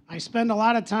 I spend a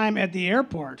lot of time at the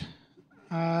airport,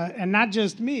 and not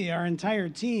just me, our entire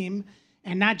team,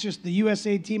 and not just the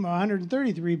USAID team of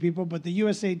 133 people, but the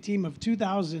USAID team of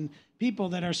 2,000 people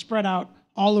that are spread out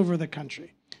all over the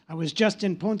country. I was just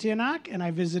in Pontianak, and I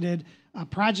visited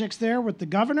projects there with the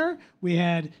governor. We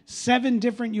had 7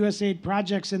 different USAID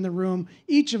projects in the room.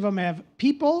 Each of them have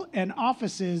people and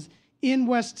offices in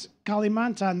West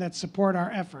Kalimantan that support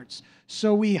our efforts.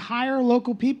 So we hire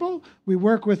local people, we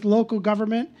work with local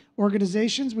government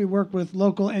organizations, we work with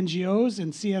local NGOs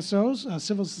and CSOs,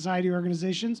 civil society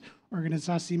organizations,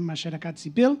 Organisasi Masyarakat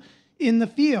Sipil, in the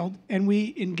field, and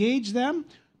we engage them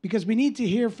because we need to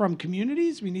hear from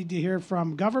communities, we need to hear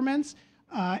from governments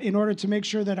in order to make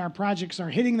sure that our projects are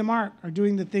hitting the mark, are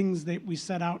doing the things that we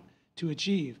set out to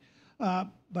achieve.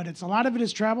 But a lot of it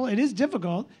is travel. It is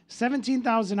difficult,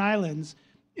 17,000 islands.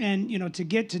 And to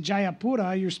get to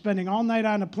Jayapura, you're spending all night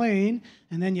on a plane,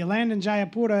 and then you land in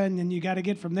Jayapura, and then you got to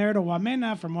get from there to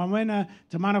Wamena, from Wamena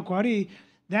to Manokwari.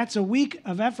 That's a week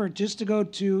of effort just to go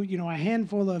to a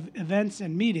handful of events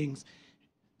and meetings.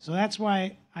 So that's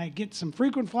why I get some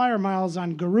frequent flyer miles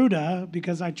on Garuda,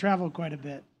 because I travel quite a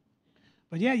bit.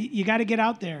 But yeah, you got to get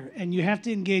out there, and you have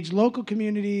to engage local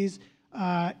communities,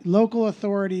 local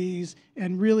authorities,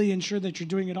 and really ensure that you're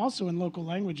doing it also in local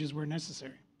languages where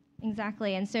necessary.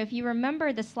 Exactly. And so if you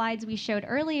remember the slides we showed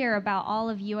earlier about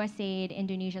all of USAID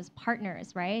Indonesia's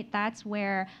partners, right? That's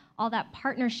where all that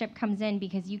partnership comes in,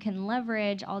 because you can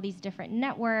leverage all these different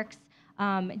networks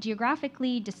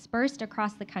geographically dispersed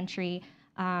across the country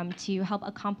to help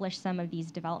accomplish some of these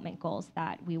development goals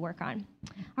that we work on.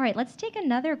 All right, let's take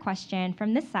another question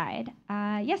from this side.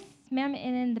 Yes, ma'am,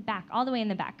 in the back, all the way in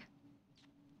the back.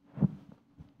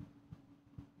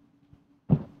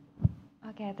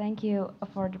 Okay, thank you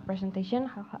for the presentation.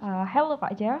 Hello,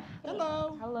 Pak Jeff.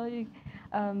 Hello. Hello,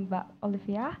 Mbak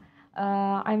Olivia.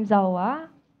 I'm Zawa.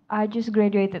 I just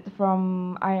graduated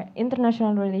from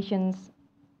International Relations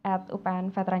at UPN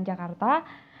Veteran Jakarta.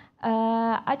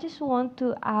 I just want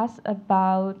to ask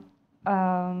about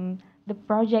the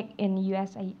project in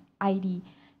USAID.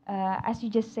 As you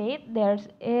just said, there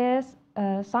is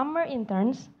summer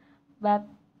interns, but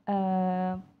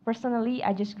personally,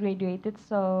 I just graduated,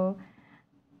 so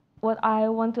what I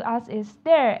want to ask is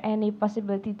there any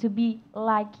possibility to be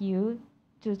like you,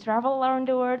 to travel around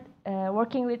the world,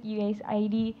 working with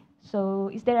USAID? So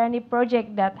is there any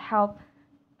project that help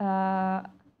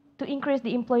to increase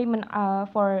the employment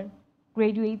for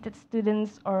graduated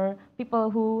students or people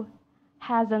who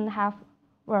hasn't have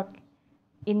work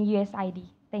in USAID?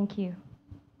 Thank you.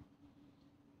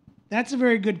 That's a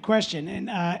very good question.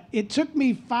 And it took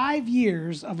me 5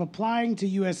 years of applying to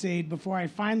USAID before I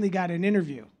finally got an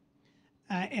interview.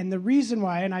 And the reason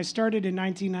why, and I started in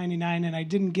 1999 and I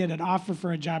didn't get an offer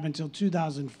for a job until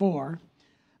 2004,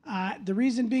 the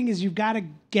reason being is you've got to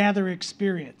gather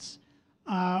experience.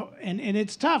 And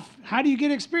it's tough. How do you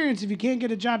get experience if you can't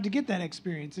get a job to get that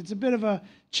experience? It's a bit of a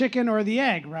chicken or the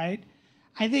egg, right?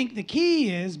 I think the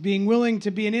key is being willing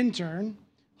to be an intern,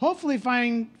 hopefully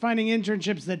finding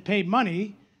internships that pay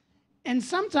money, and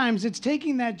sometimes it's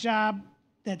taking that job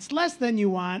that's less than you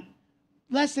want,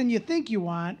 less than you think you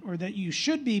want, or that you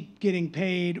should be getting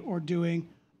paid or doing,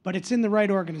 but it's in the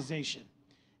right organization.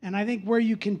 And I think where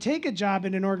you can take a job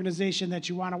in an organization that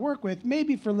you want to work with,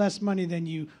 maybe for less money than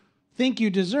you think you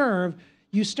deserve,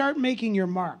 you start making your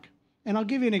mark. And I'll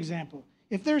give you an example.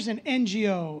 If there's an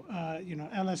NGO,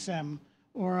 LSM,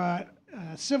 or a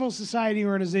civil society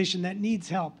organization that needs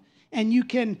help, and you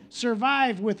can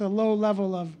survive with a low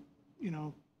level of,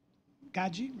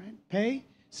 gaji, right? Pay,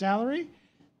 salary,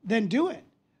 then do it.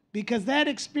 Because that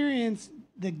experience,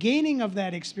 the gaining of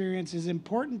that experience is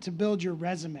important to build your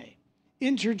resume.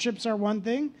 Internships are one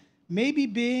thing, maybe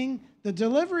being the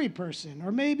delivery person,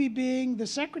 or maybe being the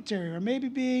secretary, or maybe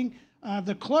being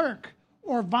the clerk,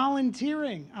 or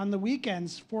volunteering on the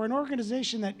weekends for an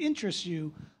organization that interests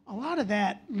you. A lot of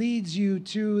that leads you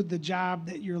to the job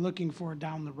that you're looking for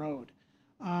down the road.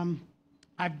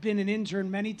 I've been an intern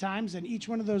many times, and each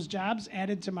one of those jobs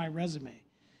added to my resume.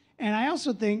 And I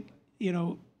also think,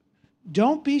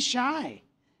 don't be shy.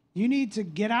 You need to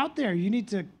get out there. You need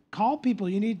to call people.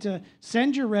 You need to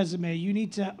send your resume. You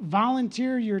need to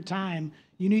volunteer your time.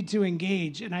 You need to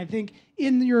engage. And I think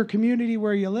in your community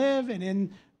where you live and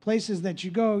in places that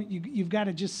you go, you've got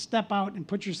to just step out and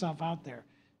put yourself out there.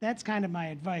 That's kind of my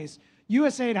advice.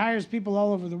 USAID hires people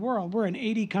all over the world. We're in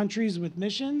 80 countries with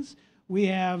missions. We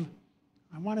have,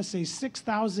 I want to say,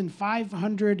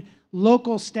 6,500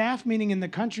 local staff, meaning in the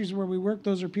countries where we work,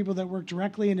 those are people that work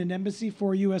directly in an embassy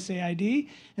for USAID.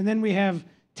 And then we have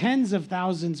tens of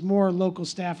thousands more local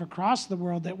staff across the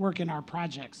world that work in our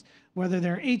projects, whether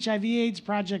they're HIV/AIDS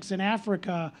projects in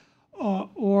Africa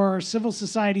or civil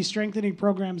society strengthening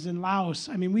programs in Laos.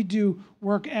 I mean, we do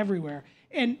work everywhere.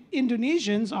 And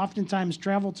Indonesians oftentimes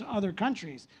travel to other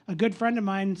countries. A good friend of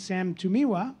mine, Sam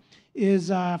Tumiwa, is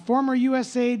a former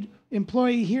USAID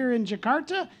employee here in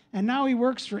Jakarta, and now he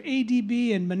works for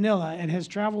ADB in Manila and has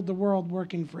traveled the world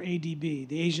working for ADB,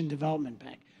 the Asian Development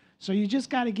Bank. So you just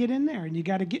got to get in there, and you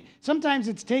got to get. Sometimes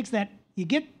it takes that you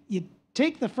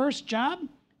take the first job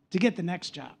to get the next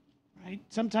job, right?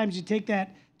 Sometimes you take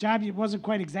that job, it wasn't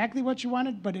quite exactly what you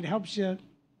wanted, but it helps you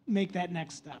make that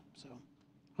next step. So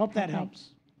hope that helps.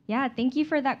 Yeah, thank you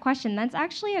for that question. That's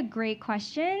actually a great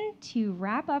question to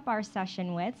wrap up our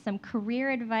session with. Some career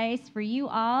advice for you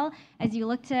all as you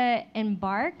look to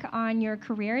embark on your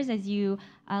careers, as you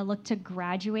look to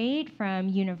graduate from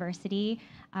university.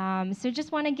 So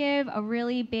just want to give a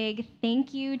really big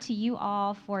thank you to you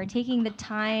all for taking the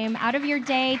time out of your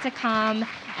day to come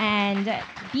and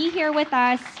be here with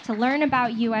us to learn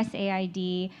about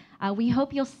USAID. We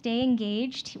hope you'll stay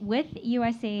engaged with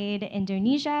USAID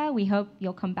Indonesia. We hope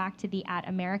you'll come back to the At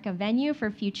America venue for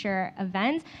future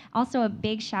events. Also, a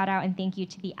big shout out and thank you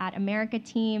to the At America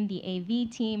team, the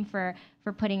AV team for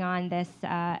putting on this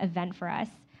event for us.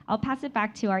 I'll pass it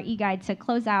back to our e-guide to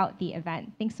close out the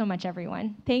event. Thanks so much,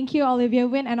 everyone. Thank you, Olivia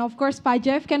Wynn. And of course, Pa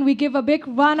Jeff, can we give a big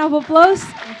round of applause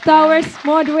to our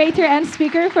moderator and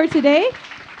speaker for today?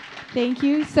 Thank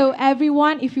you. So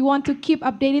everyone, if you want to keep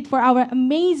updated for our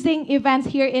amazing events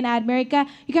here in America,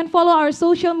 you can follow our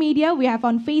social media. We have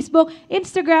on Facebook,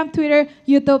 Instagram, Twitter,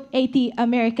 YouTube, AT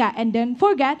America. And don't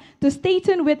forget to stay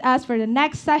tuned with us for the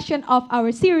next session of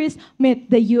our series, Meet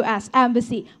the U.S.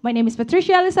 Embassy. My name is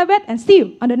Patricia Elizabeth, and see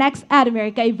you on the next At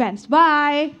America events.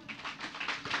 Bye.